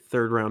my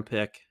third round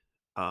pick.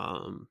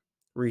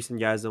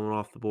 Recent guys that went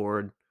off the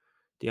board: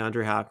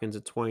 DeAndre Hopkins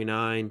at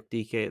 29,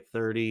 DK at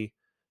 30,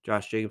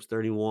 Josh Jacobs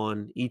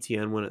 31,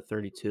 ETN went at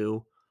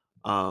 32.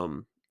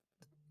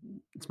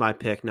 It's my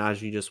pick.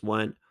 Najee just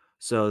went.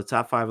 So the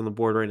top five on the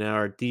board right now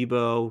are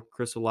Debo,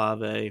 Chris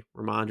Olave,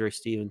 Ramondre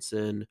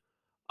Stevenson,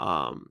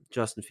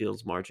 Justin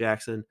Fields, Lamar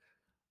Jackson.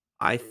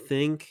 I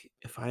think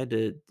if I had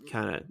to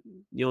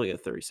you only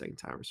get a 30-second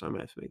timer, so I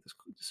might have to make this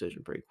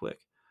decision pretty quick.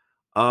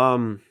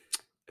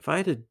 If I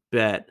had to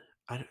bet,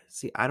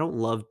 I don't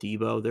love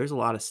Debo. There's a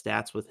lot of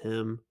stats with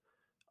him,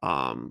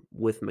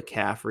 with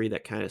McCaffrey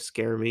that kind of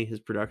scare me. His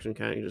production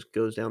kind of just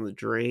goes down the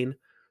drain.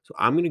 So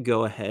I'm going to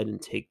go ahead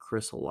and take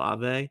Chris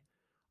Olave.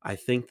 I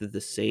think that the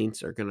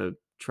Saints are going to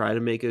try to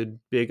make a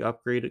big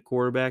upgrade at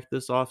quarterback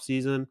this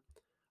offseason.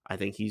 I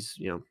think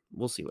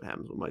we'll see what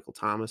happens with Michael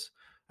Thomas.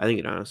 I think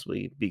it'd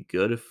honestly be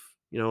good if,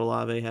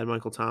 Olave had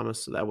Michael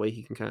Thomas, so that way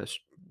he can kind of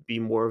be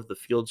more of the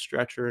field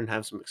stretcher and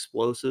have some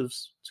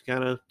explosives to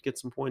kind of get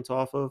some points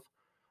off of.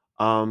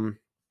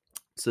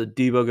 So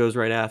Debo goes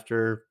right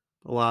after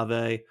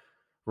Olave.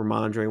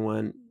 Ramondre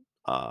went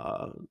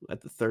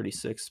at the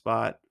 36th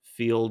spot.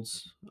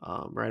 Fields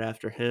right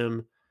after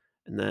him.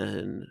 And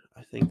then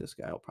I think this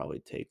guy will probably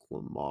take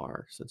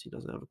Lamar since he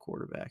doesn't have a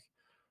quarterback.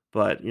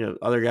 But,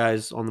 other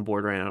guys on the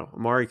board right now: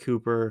 Amari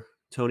Cooper,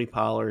 Tony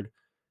Pollard,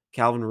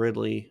 Calvin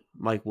Ridley,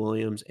 Mike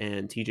Williams,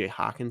 and TJ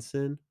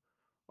Hawkinson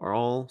are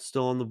all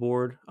still on the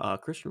board.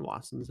 Christian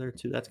Watson's there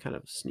too. That's kind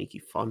of a sneaky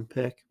fun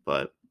pick.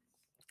 But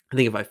I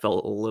think if I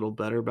felt a little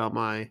better about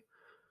my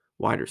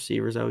wide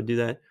receivers, I would do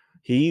that.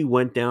 He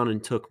went down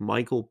and took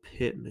Michael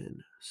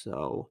Pittman.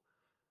 So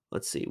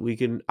let's see.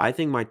 I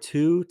think my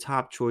two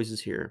top choices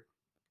here,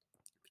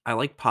 I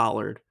like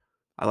Pollard.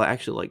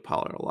 Actually like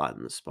Pollard a lot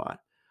in this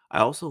spot. I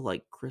also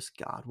like Chris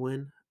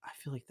Godwin. I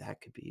feel like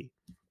that could be,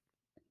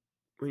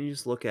 when you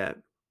just look at,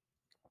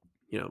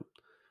 you know,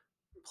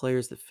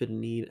 players that fit a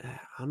need.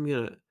 I'm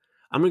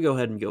gonna go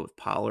ahead and go with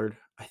Pollard.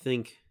 I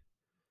think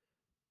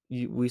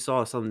we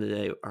saw something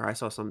today, or I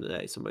saw something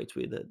today. Somebody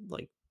tweeted that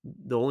like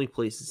the only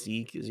place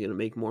Zeke is gonna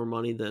make more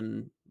money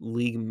than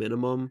league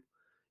minimum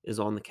is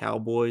on the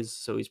Cowboys,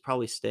 so he's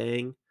probably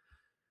staying.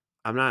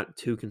 I'm not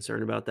too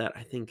concerned about that.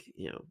 I think,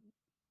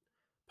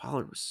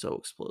 Pollard was so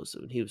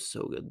explosive and he was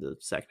so good the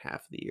second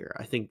half of the year.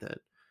 I think that,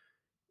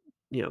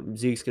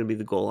 Zeke's going to be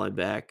the goal line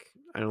back.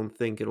 I don't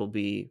think it'll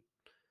be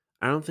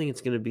I don't think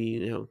it's going to be,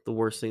 the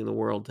worst thing in the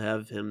world to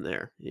have him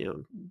there.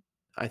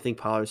 I think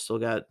Pollard's still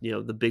got,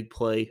 the big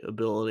play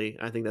ability.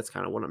 I think that's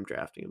kind of what I'm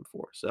drafting him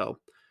for. So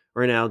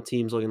right now,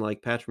 teams looking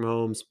like Patrick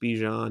Mahomes,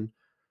 Bijan,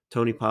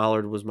 Tony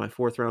Pollard was my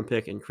fourth round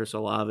pick, and Chris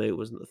Olave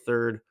was in the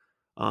third.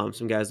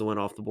 Some guys that went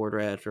off the board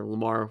right after.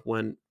 Lamar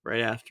went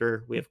right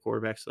after. We have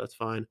quarterbacks, so that's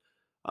fine.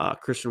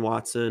 Christian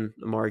Watson,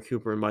 Amari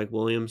Cooper, and Mike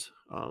Williams.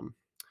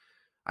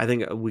 I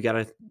think we got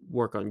to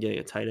work on getting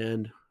a tight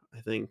end.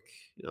 I think,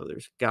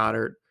 there's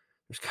Goddard,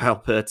 there's Kyle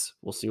Pitts.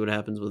 We'll see what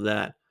happens with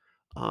that.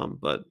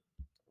 But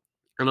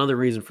another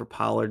reason for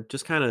Pollard,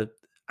 just kind of,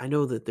 I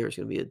know that there's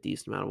going to be a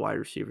decent amount of wide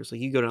receivers.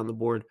 Like you go down the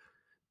board,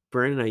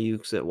 Brandon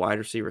Ayuk's at wide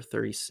receiver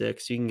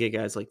 36. You can get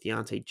guys like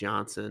Deontay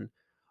Johnson,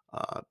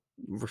 uh,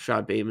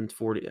 Rashad Bateman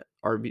 40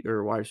 RB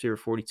or wide receiver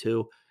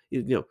 42.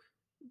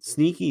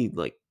 Sneaky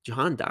like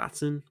John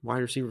Dotson, wide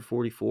receiver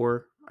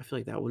 44. I feel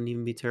like that wouldn't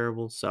even be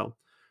terrible. So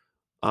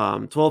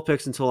 12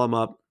 picks until I'm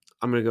up.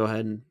 I'm gonna go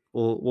ahead and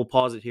we'll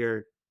pause it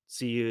here.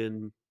 See you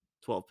in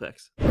 12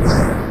 picks.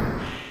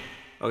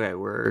 Okay,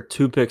 we're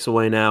 2 picks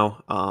away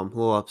now. A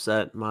little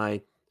upset.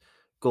 My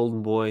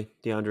golden boy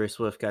DeAndre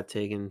Swift got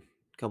taken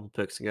a couple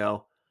picks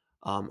ago.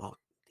 Oh,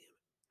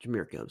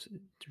 Jameer Gibbs.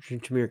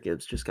 Jameer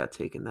Gibbs just got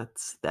taken.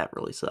 That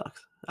really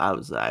sucks. I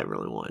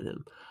really wanted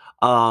him.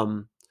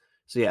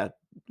 So yeah,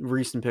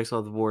 recent picks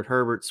off the board: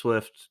 Herbert,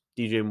 Swift,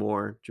 DJ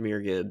Moore,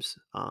 Jameer Gibbs.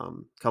 A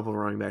couple of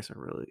running backs I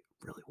really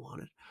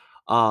wanted.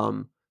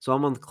 So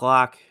I'm on the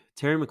clock.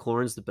 Terry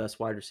McLaurin's the best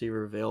wide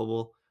receiver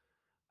available.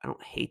 I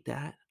don't hate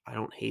that. I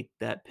don't hate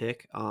that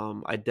pick.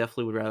 I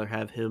definitely would rather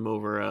have him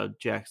over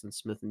Jackson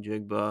Smith and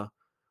Jigba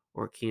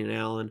or Keenan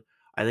Allen.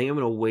 I think I'm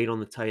going to wait on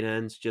the tight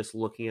ends. Just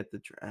looking at the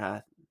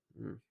draft,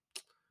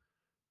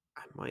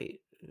 I might.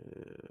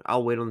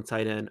 I'll wait on the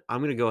tight end. I'm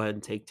going to go ahead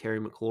and take Terry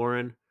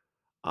McLaurin.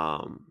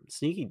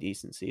 Sneaky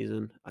decent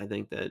season. I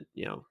think that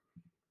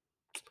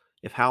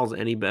if Hal's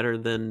any better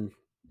than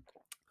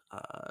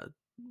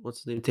what's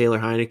his name, Taylor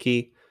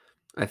Heineke,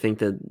 I think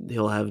that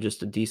he'll have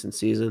just a decent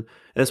season.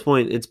 At this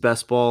point, it's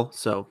best ball,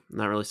 so I'm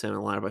not really saying a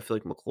lineup. I feel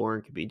like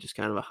McLaurin could be just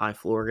kind of a high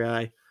floor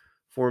guy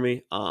for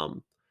me.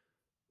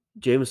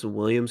 Jameson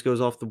Williams goes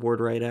off the board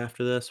right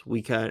after this.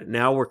 We're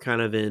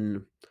kind of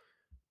in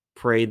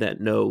pray that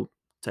no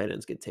tight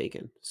ends get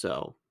taken.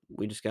 So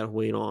we just got to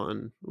wait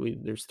on.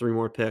 There's 3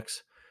 more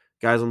picks,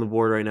 guys on the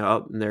board right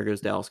now. And there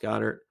goes Dallas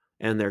Goedert,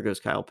 and there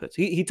goes Kyle Pitts.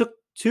 He took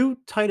 2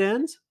 tight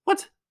ends.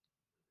 What?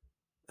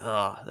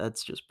 Oh,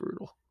 that's just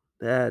brutal.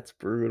 That's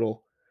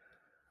brutal.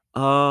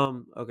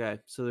 Okay,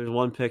 so there's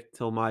 1 pick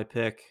till my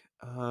pick.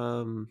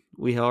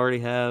 We already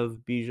have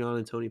Bijan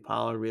and Tony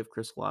Pollard. We have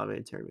Chris Olave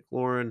and Terry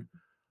McLaurin.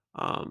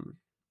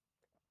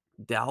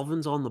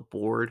 Dalvin's on the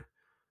board.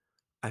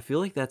 I feel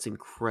like that's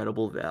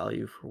incredible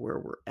value for where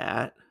we're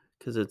at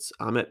because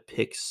I'm at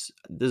picks.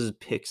 This is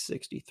pick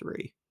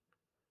 63.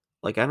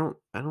 Like I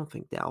don't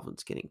think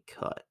Dalvin's getting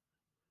cut,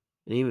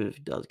 and even if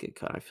he does get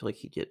cut, I feel like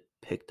he'd get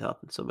picked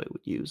up and somebody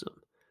would use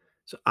him.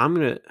 So I'm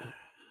gonna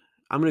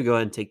go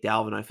ahead and take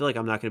Dalvin. I feel like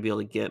I'm not gonna be able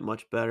to get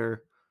much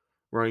better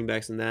running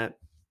backs than that.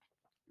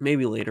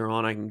 Maybe later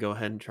on I can go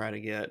ahead and try to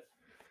get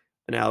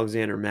an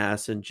Alexander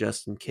Madison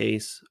just in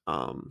case.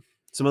 Some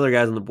other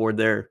guys on the board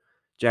there,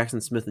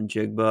 Jackson Smith and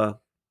Jigba.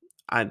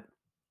 I'm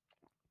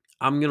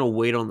going to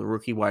wait on the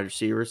rookie wide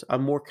receivers.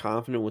 I'm more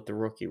confident with the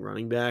rookie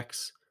running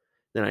backs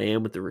than I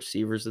am with the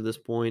receivers at this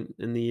point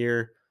in the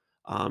year.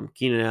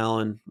 Keenan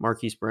Allen,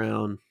 Marquise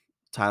Brown,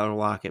 Tyler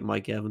Lockett,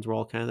 Mike Evans were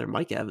all kind of there.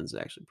 Mike Evans is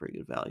actually pretty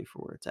good value for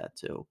where it's at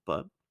too.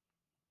 But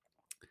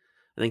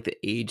I think the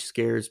age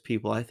scares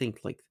people. I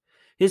think like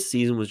his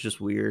season was just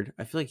weird.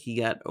 I feel like he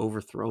got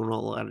overthrown a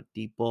lot of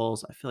deep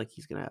balls. I feel like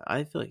he's gonna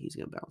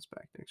bounce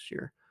back next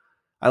year.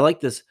 I like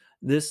this.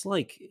 This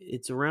like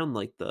it's around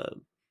like the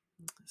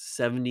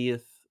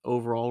 70th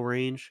overall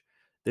range.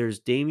 There's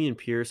Damian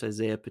Pierce,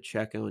 Isaiah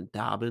Pacheco, and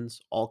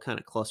Dobbins all kind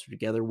of clustered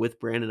together with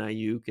Brandon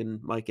Ayuk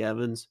and Mike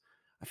Evans.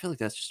 I feel like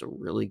that's just a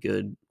really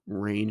good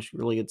range,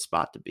 really good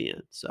spot to be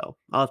in. So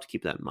I'll have to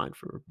keep that in mind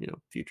for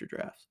future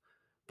drafts.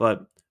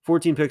 But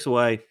 14 picks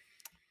away.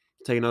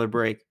 Take another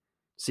break.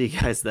 See you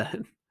guys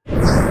then.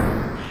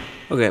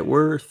 Okay,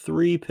 we're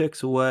 3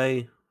 picks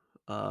away.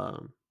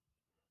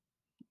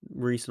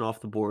 Recent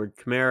off the board.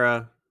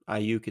 Kamara,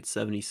 Ayuk at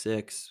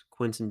 76,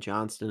 Quentin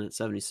Johnston at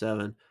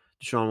 77,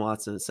 Deshaun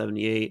Watson at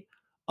 78.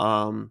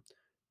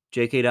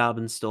 J.K.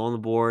 Dobbins still on the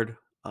board.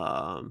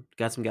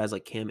 Got some guys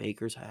like Cam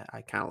Akers.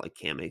 I kind of like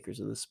Cam Akers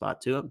in this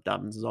spot too.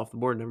 Dobbins is off the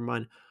board. Never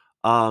mind.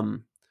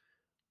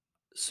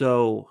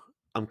 So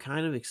I'm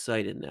kind of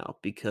excited now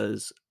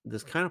because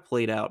this kind of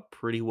played out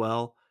pretty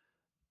well.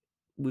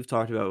 We've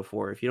talked about it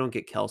before. If you don't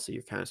get Kelsey,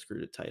 you're kind of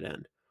screwed at tight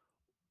end.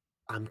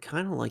 I'm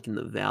kind of liking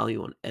the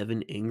value on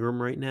Evan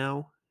Ingram right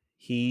now.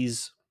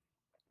 He's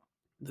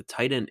the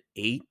tight end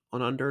 8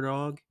 on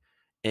Underdog,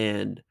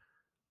 and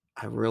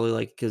I really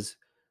like because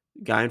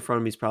Guy in front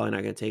of me is probably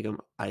not going to take him.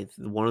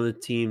 One of the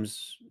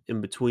teams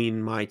in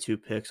between my two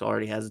picks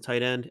already has a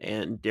tight end,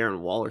 and Darren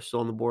Waller's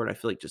still on the board. I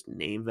feel like just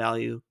name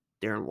value,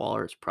 Darren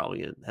Waller is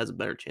probably has a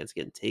better chance of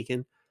getting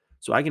taken.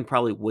 So I can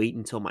probably wait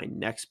until my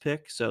next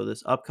pick. So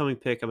this upcoming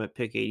pick, I'm at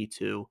pick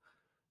 82.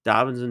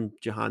 Dobbins and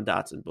Jahan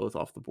Dotson both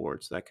off the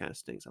board, so that kind of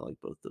stinks. I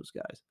like both those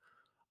guys.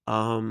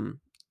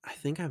 I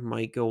think I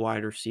might go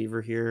wide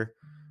receiver here.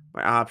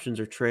 My options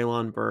are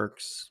Traylon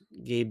Burks,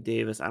 Gabe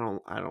Davis. I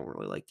don't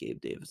really like Gabe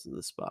Davis in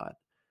this spot.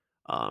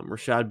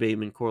 Rashad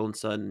Bateman, Cortland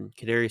Sutton,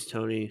 Kadarius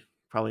Toney,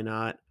 probably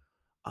not.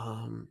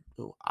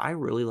 I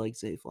really like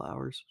Zay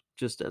Flowers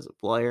just as a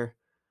player.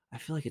 I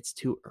feel like it's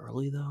too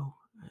early though.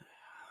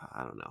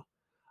 I don't know.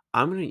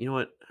 You know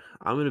what?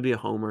 I'm gonna be a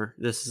homer.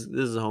 This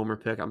is a homer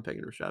pick. I'm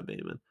picking Rashad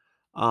Bateman.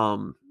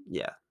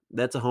 Yeah,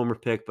 that's a homer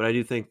pick, but I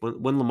do think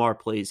when Lamar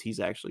plays, he's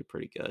actually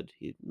pretty good.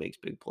 He makes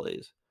big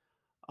plays.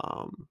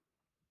 Um,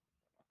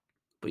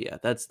 but yeah,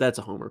 that's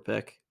a homer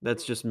pick.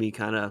 That's just me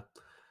kind of.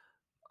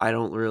 I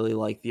don't really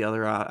like the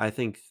other. I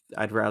think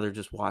I'd rather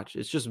just watch.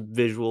 It's just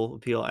visual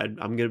appeal. I'm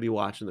gonna be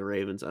watching the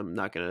Ravens. I'm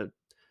not gonna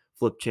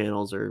flip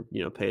channels or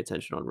pay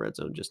attention on Red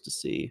Zone just to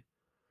see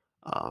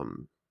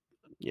um,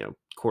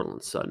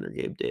 Cortland Sutton or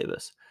Gabe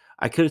Davis.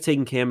 I could have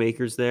taken Cam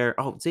Akers there.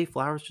 Oh, Zay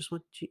Flowers just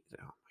went. Oh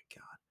my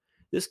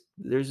god,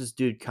 there's this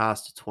dude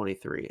Costa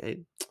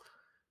 23.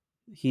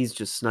 He's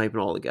just sniping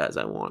all the guys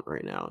I want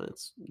right now, and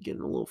it's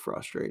getting a little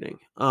frustrating.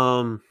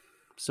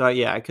 So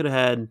yeah, I could have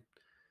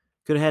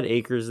had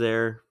Akers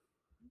there.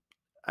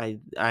 I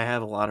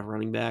have a lot of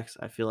running backs.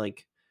 I feel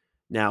like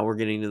now we're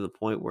getting to the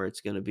point where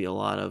it's going to be a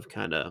lot of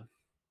kind of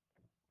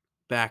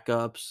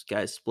backups,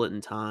 guys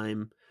splitting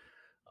time.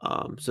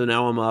 So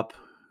now I'm up.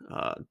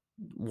 Uh,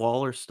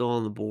 Waller's still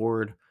on the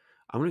board.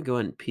 I'm going to go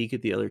ahead and peek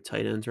at the other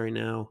tight ends right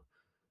now.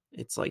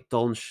 It's like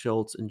Dalton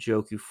Schultz and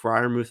Joku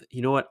Fryermuth.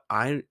 You know what?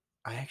 I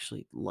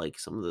actually like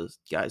some of those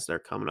guys that are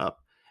coming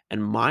up.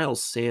 And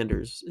Miles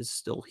Sanders is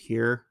still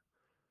here.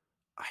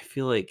 I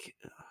feel like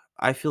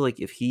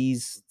if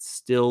he's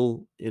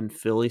still in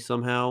Philly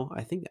somehow,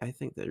 I think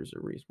there's a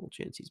reasonable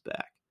chance he's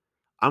back.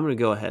 I'm gonna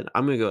go ahead.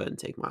 I'm gonna go ahead and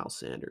take Miles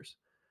Sanders.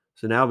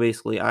 So now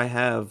basically I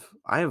have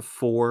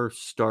 4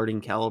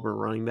 starting caliber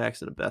running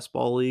backs in a best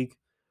ball league.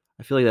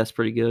 I feel like that's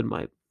pretty good.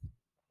 My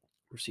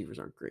receivers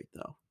aren't great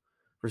though.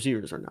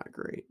 Receivers are not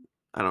great.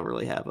 I don't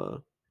really have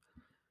a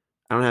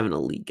I don't have an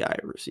elite guy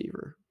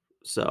receiver.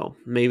 So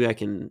maybe I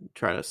can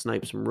try to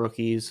snipe some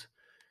rookies,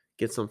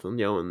 get something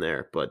going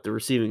there. But the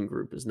receiving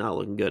group is not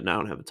looking good, and I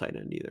don't have a tight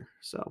end either.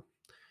 So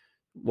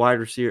wide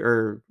receiver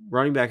or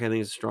running back, I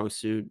think is a strong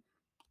suit.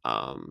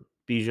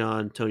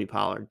 Bijan, Tony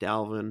Pollard,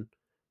 Dalvin,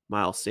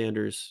 Miles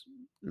Sanders,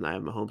 and I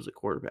have Mahomes at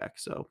quarterback.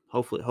 So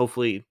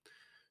hopefully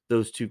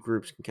those two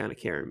groups can kind of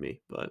carry me.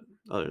 But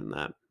other than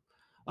that,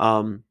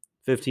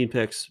 15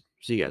 picks.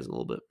 See you guys in a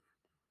little bit.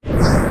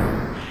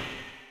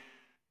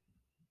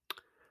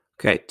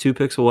 Okay, 2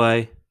 picks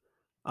away.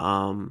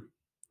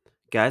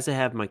 Guys I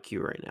have my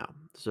queue right now.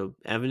 So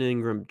Evan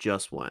Ingram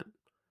just went.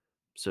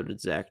 So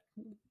did Zach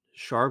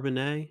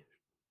Charbonnet.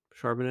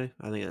 Charbonnet?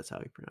 I think that's how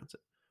you pronounce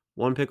it.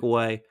 1 pick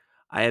away.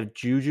 I have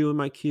Juju in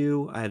my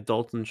queue. I have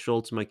Dalton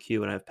Schultz in my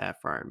queue, and I have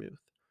Pat Fryermuth.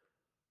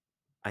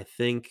 I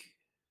think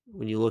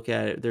when you look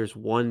at it, there's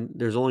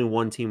only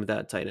one team with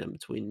that tight end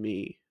between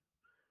me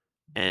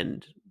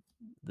and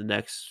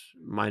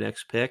my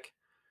next pick.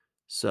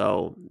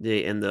 So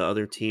the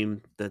other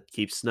team that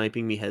keeps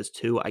sniping me has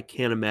 2. I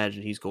can't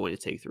imagine he's going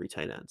to take 3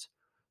 tight ends.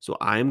 So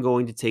I'm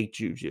going to take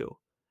Juju,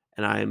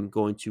 and I'm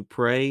going to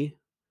pray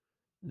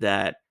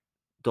that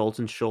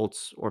Dalton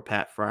Schultz or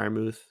Pat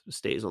Fryermuth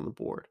stays on the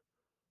board.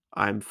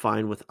 I'm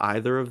fine with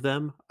either of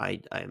them. I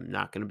am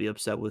not going to be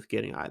upset with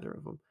getting either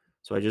of them.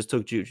 So I just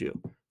took Juju.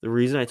 The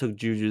reason I took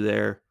Juju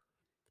there,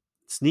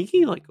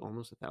 sneaky like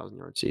almost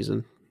 1,000-yard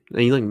season.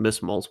 And he like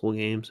missed multiple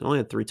games. Only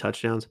had 3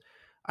 touchdowns.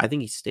 I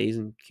think he stays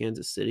in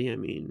Kansas City. I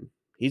mean,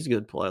 he's a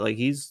good player. Like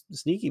he's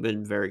sneaky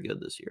been very good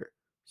this year.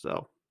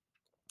 So,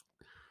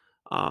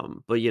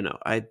 but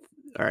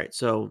all right.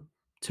 So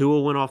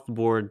Tua went off the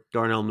board.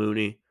 Darnell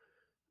Mooney.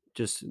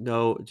 Just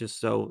don't do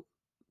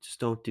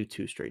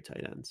 2 straight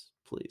tight ends,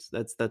 please.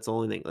 That's the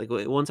only thing. Like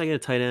once I get a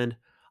tight end,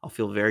 I'll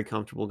feel very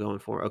comfortable going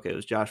for. Okay, it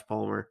was Josh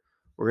Palmer.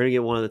 We're gonna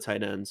get one of the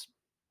tight ends.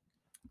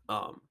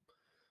 At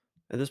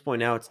this point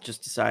now, it's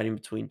just deciding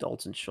between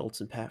Dalton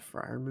Schultz and Pat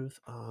Fryermuth.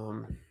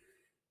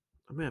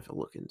 I'm gonna have to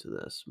look into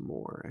this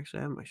more. Actually,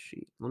 I have my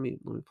sheet. Let me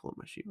pull up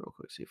my sheet real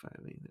quick, see if I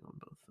have anything on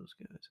both those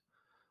guys.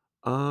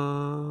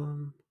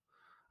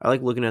 I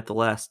like looking at the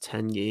last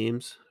 10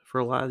 games for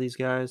a lot of these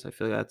guys. I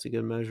feel like that's a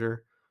good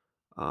measure.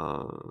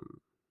 Do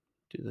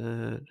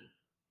that.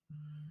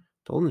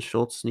 Dalton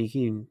Schultz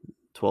sneaking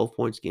 12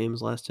 points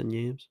games last 10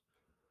 games.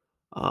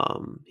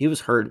 He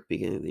was hurt at the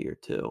beginning of the year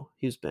too.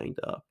 He was banged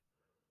up.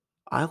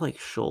 I like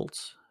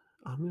Schultz.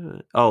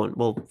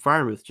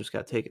 Fryermuth just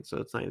got taken, so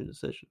it's not even a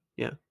decision.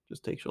 Yeah,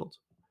 just take Schultz.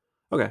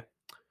 Okay.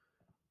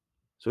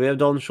 So we have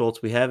Dalton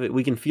Schultz. We have it.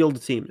 We can field a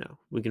team now.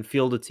 We can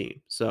field a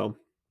team. So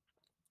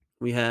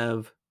we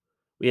have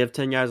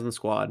 10 guys in the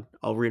squad.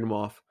 I'll read them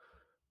off.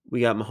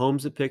 We got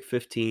Mahomes at pick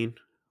 15.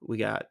 We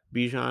got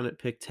Bijan at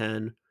pick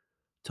 10.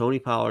 Tony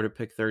Pollard at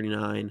pick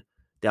 39.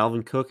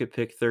 Dalvin Cook at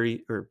pick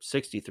 30 or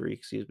 63,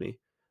 excuse me.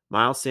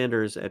 Miles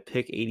Sanders at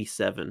pick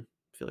 87.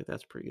 I feel like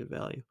that's pretty good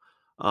value.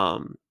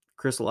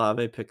 Chris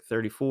Olave pick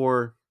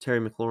 34. Terry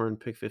McLaurin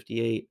pick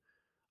 58.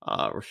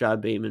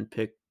 Rashad Bateman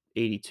pick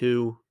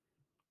 82.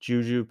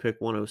 Juju pick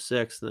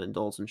 106, and then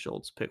Dalton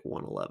Schultz pick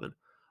 111.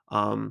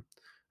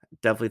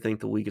 Definitely think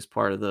the weakest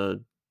part of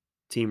the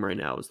team right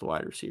now is the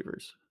wide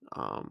receivers.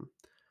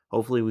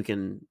 Hopefully we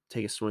can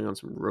take a swing on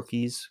some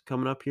rookies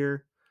coming up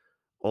here.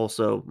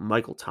 Also,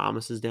 Michael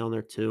Thomas is down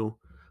there too.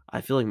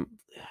 I feel like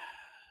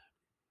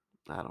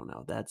I don't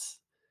know. That's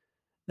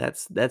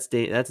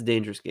a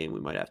dangerous game we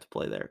might have to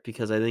play there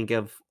because I think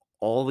of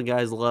all the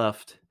guys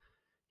left,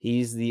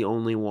 he's the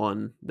only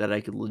one that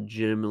I could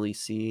legitimately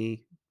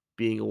see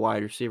being a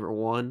wide receiver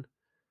one.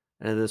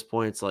 And at this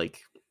point, it's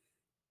like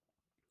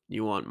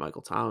you want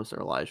Michael Thomas or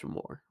Elijah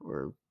Moore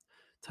or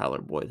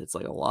Tyler Boyd. It's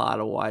like a lot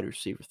of wide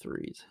receiver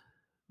threes.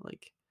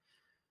 Like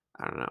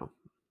I don't know.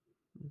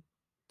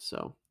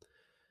 So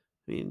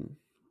I mean,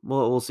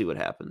 we'll see what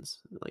happens.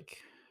 Like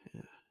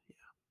yeah.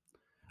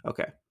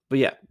 Okay. But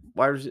yeah,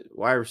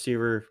 wide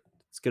receiver,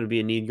 it's going to be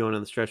a need going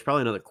on the stretch.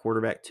 Probably another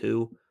quarterback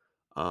too.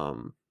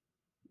 Um,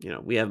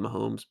 we have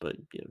Mahomes, but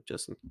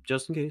just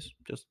in case,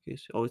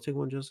 always take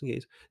one just in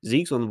case.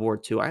 Zeke's on the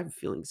board too. I have a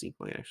feeling Zeke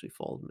might actually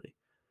fall to me,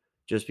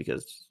 just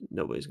because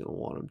nobody's going to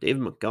want him.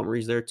 David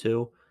Montgomery's there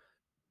too.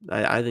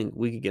 I think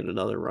we could get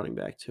another running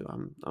back too.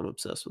 I'm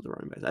obsessed with the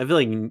running backs. I feel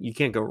like you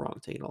can't go wrong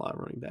taking a lot of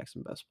running backs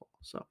in best ball.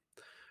 So, all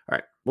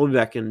right, we'll be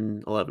back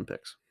in 11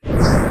 picks.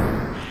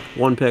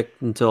 One pick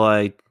until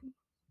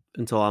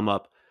I'm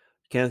up.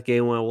 Kenneth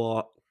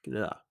Gainwell.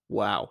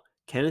 Wow.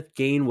 Kenneth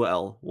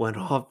Gainwell went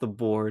off the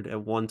board at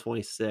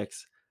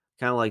 126.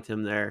 Kind of liked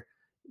him there.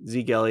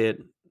 Zeke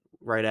Elliott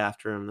right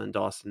after him, then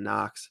Dawson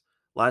Knox.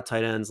 A lot of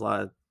tight ends, a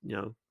lot of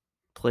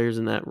players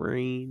in that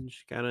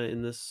range, kind of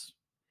in this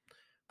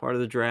part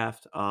of the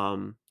draft.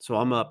 So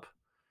I'm up.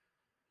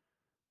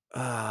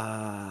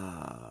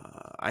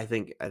 I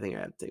think I have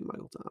to take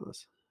Michael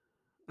Thomas.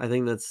 I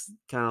think that's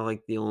kind of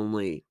like the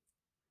only,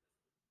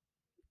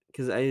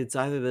 because it's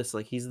either this,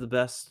 like he's the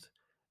best.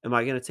 Am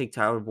I going to take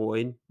Tyler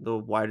Boyd, the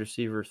wide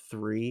receiver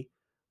 3?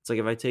 It's like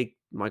if I take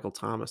Michael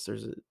Thomas,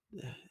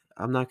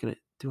 I'm not going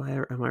to.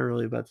 Am I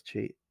really about to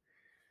cheat?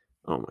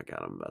 Oh my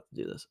God, I'm about to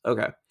do this.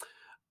 Okay.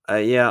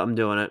 Yeah, I'm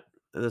doing it.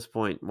 At this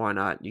point, why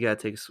not? You gotta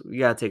take a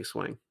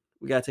swing.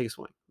 We gotta take a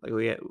swing. Like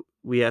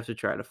we have to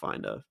try to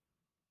find the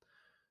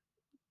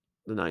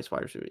nice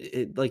wide receiver.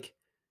 Like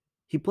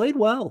he played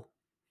well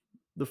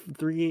the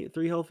three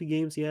healthy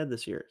games he had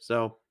this year.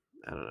 So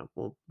I don't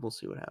know. We'll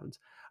see what happens.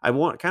 I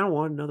kind of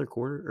want another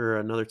corner or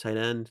another tight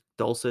end.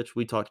 Dulcich.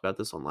 We talked about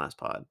this on last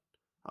pod.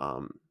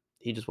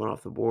 He just went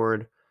off the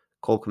board.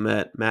 Cole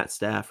Kmet, Matt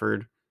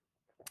Stafford.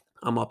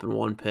 I'm up in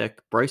one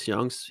pick. Bryce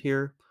Young's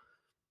here.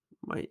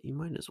 You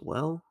might as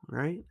well,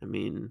 right? I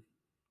mean,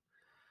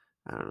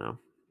 I don't know.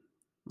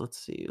 Let's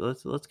see.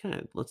 Let's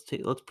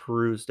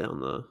peruse down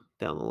the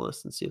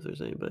list and see if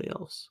there's anybody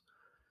else.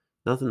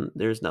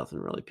 There's nothing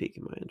really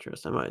piquing my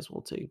interest. I might as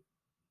well take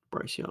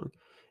Bryce Young.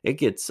 It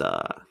gets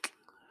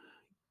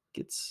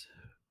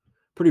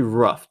pretty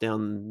rough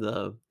down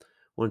the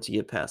once you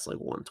get past like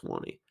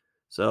 120.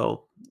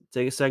 So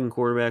take a second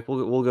quarterback.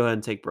 We'll go ahead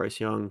and take Bryce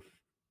Young.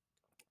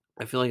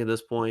 I feel like at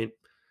this point,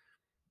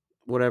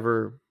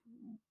 whatever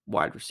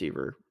wide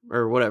receiver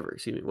or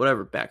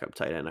whatever backup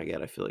tight end I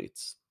get, I feel like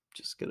it's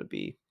just gonna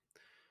be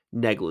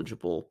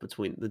negligible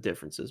between the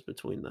differences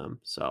between them.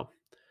 So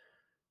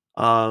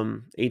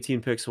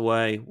 18 picks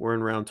away. We're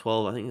in round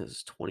 12. I think this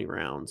is 20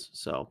 rounds.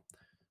 So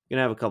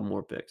gonna have a couple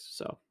more picks.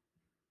 So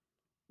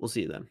we'll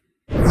see you then.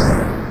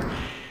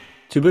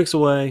 2 picks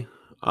away.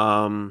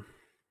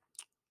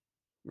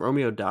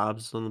 Romeo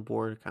Dobbs is on the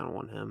board. Kind of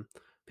want him.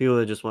 People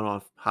that just went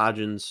off: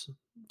 Hodgins,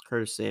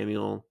 Curtis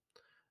Samuel,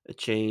 a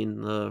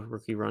Chain, the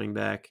rookie running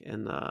back,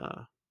 and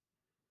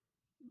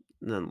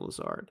then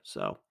Lazard.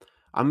 So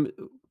I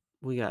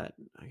got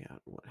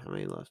what? How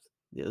many left?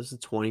 Yeah, this is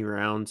 20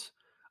 rounds.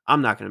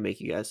 I'm not gonna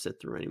make you guys sit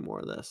through any more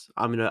of this.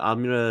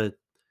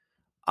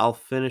 I'll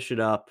finish it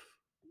up.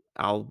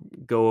 I'll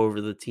go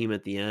over the team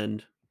at the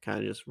end, kind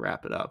of just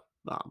wrap it up.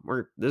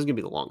 This is gonna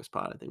be the longest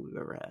pod I think we've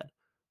ever had.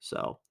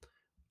 So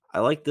I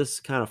like this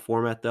kind of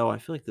format though. I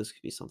feel like this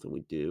could be something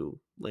we do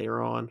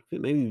later on.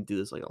 Maybe we do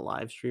this like a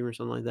live stream or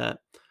something like that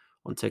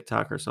on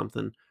TikTok or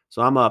something.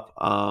 So I'm up.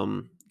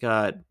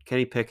 Got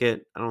Kenny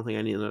Pickett. I don't think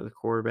I need another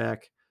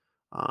quarterback.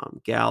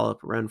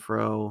 Gallup,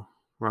 Renfro,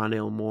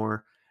 Rondale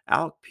Moore,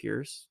 Alec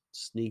Pierce,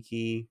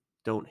 sneaky.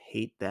 Don't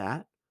hate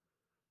that.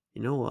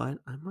 You know what?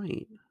 I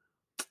might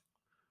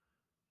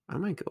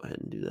go ahead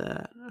and do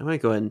that. I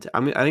might go ahead and I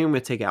think I'm going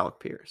to take Alec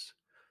Pierce,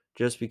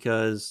 just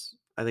because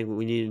I think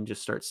we need to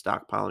just start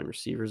stockpiling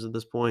receivers at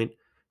this point.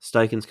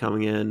 Steichen's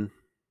coming in.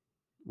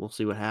 We'll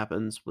see what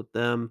happens with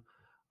them.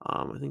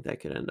 I think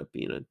that could end up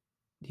being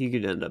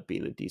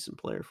a decent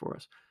player for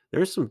us.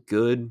 There's some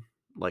good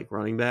like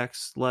running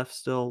backs left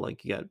still.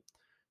 Like you got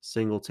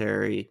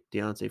Singletary,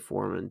 Deontay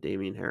Foreman,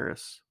 Damian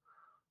Harris.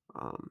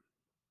 Um,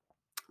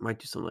 might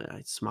do something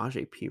like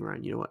Samaje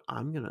Perine. You know what?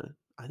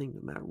 I think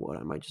no matter what,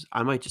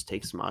 I might just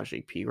take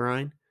Samaje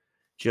Perine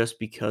just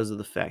because of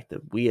the fact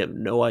that we have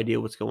no idea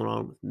what's going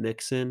on with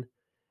Mixon,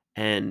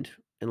 and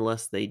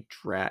unless they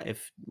draft,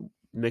 if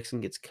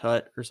Mixon gets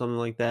cut or something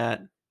like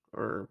that,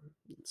 or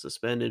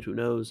suspended, who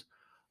knows?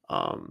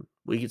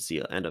 We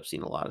could end up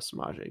seeing a lot of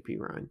Samaje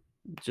Perine.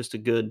 Just a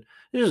good,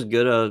 it's just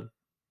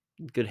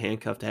good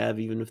handcuff to have,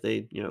 even if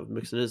they,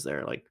 Mixon is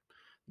there. Like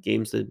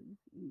games that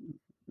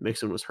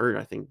Mixon was hurt,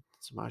 I think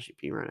Samaje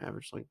Perine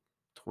averaged like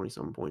 20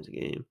 something points a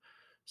game.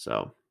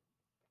 So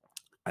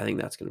I think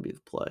that's going to be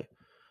the play.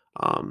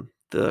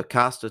 The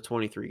Costa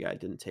 23 guy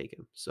didn't take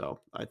him,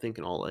 so I think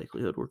in all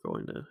likelihood we're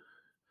going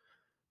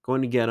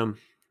to get him.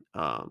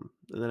 And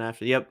then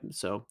after, yep.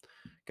 So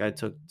guy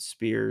took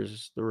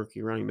Spears, the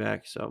rookie running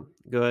back. So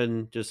go ahead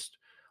and just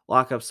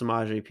lock up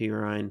Samaje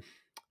Perine.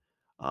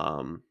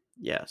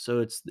 Yeah, so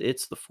it's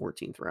the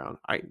 14th round.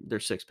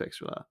 There's 6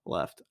 picks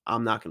left.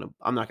 I'm not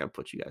gonna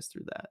put you guys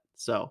through that.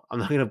 So I'm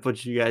not gonna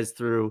put you guys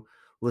through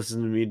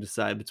listening to me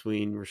decide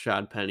between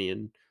Rashad Penny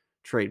and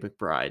Trade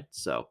McBride.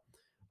 So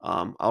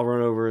I'll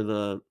run over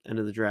the end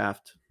of the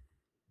draft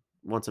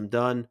once I'm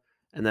done,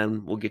 and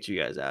then we'll get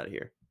you guys out of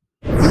here.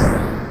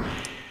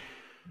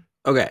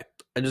 Okay,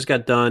 I just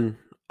got done.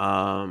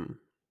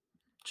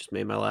 Just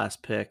made my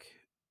last pick.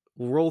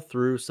 We'll roll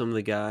through some of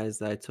the guys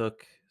that I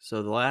took.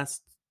 So the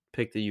last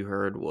pick that you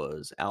heard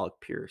was Alec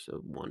Pierce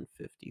of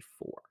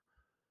 154.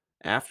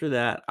 After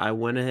that, I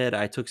went ahead.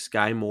 I took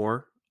Sky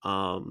Moore.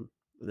 I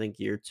think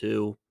year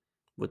 2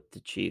 with the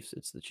Chiefs.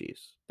 It's the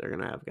Chiefs. They're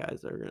gonna have guys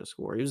that are gonna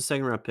score. He was a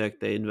second round pick.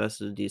 They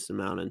invested a decent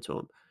amount into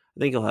him. I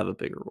think he'll have a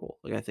bigger role.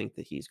 Like I think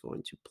that he's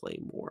going to play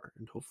more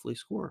and hopefully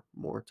score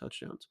more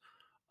touchdowns.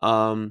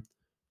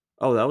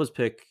 Oh, that was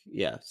pick.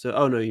 Yeah. So,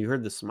 oh no, you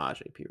heard the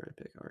Samaje Perine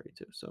pick already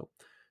too. So,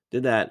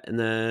 did that, and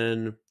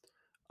then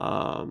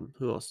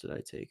who else did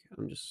I take?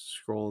 I'm just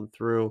scrolling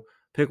through.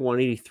 Pick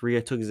 183. I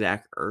took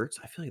Zach Ertz.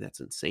 I feel like that's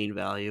insane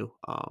value.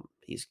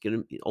 He's gonna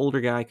be an older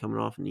guy coming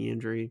off a knee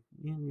injury.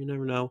 You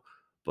never know,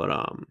 but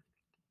oh,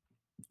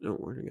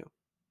 where'd it go?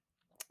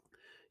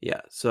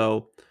 Yeah.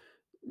 So,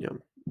 you know,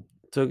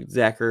 took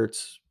Zach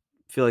Ertz.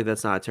 Feel like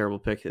that's not a terrible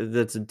pick.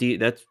 That's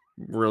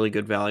really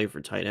good value for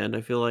tight end.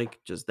 I feel like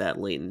just that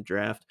late in the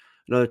draft.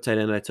 Another tight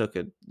end I took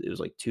it was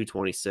like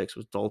 226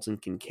 was Dalton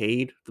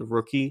Kincaid, the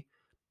rookie.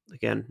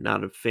 Again,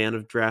 not a fan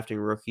of drafting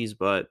rookies,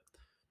 but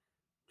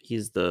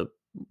he's the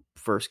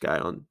first guy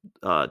on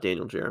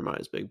Daniel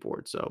Jeremiah's big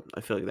board. So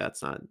I feel like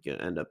that's not going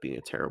to end up being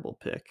a terrible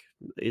pick.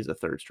 He's a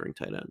third string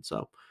tight end.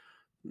 So,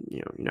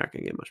 you're not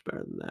going to get much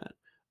better than that.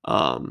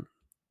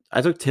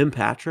 I took Tim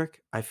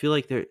Patrick. I feel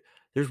like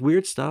there's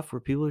weird stuff where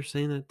people are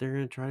saying that they're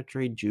going to try to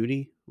trade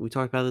Judy. We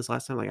talked about this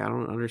last time. Like, I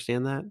don't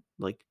understand that.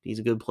 Like, he's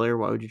a good player.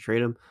 Why would you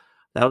trade him?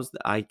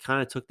 I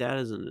kind of took that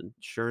as an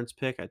insurance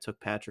pick. I took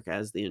Patrick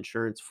as the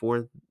insurance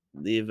for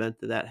the event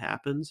that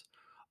happens.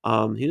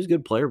 He was a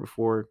good player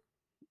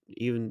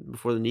even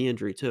before the knee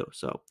injury too.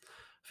 So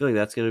I feel like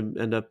that's going to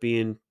end up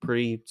being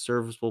pretty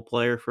serviceable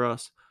player for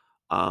us.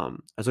 I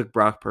took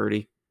Brock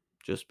Purdy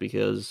just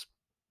because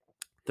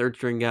third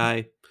string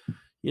guy.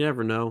 You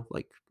never know.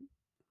 Like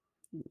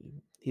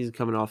he's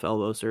coming off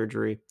elbow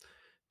surgery.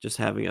 Just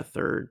having a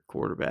third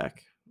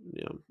quarterback,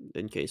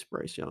 in case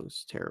Bryce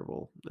Young's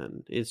terrible,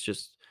 and it's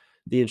just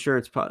the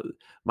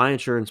my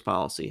insurance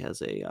policy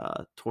has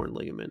a torn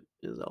ligament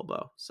in his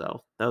elbow,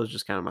 so that was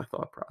just kind of my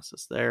thought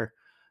process there.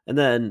 And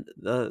then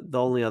the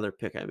only other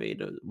pick I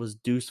made was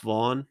Deuce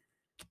Vaughn,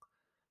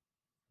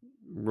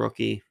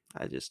 rookie.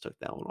 I just took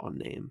that one on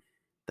name.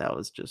 That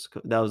was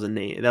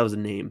a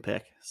name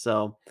pick.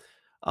 So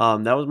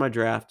that was my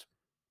draft.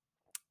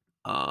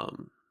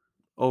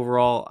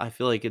 Overall, I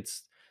feel like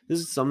this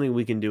is something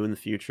we can do in the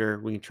future.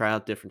 We can try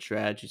out different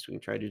strategies. We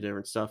can try to do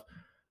different stuff.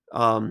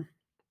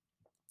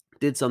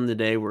 Did some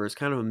today where it's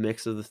kind of a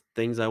mix of the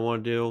things I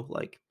want to do.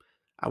 Like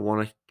I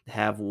want to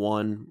have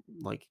one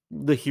like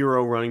the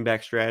hero running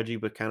back strategy,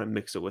 but kind of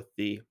mix it with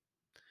the,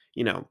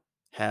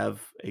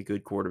 have a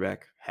good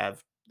quarterback,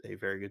 have a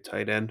very good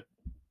tight end.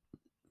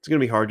 It's going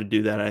to be hard to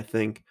do that, I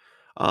think.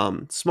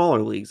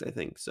 Smaller leagues, I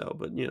think so,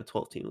 but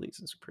 12-team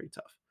leagues is pretty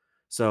tough.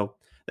 So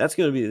that's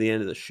going to be the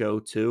end of the show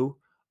too.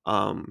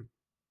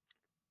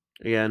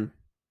 Again,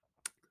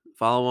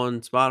 follow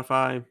on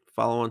Spotify,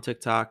 follow on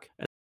TikTok.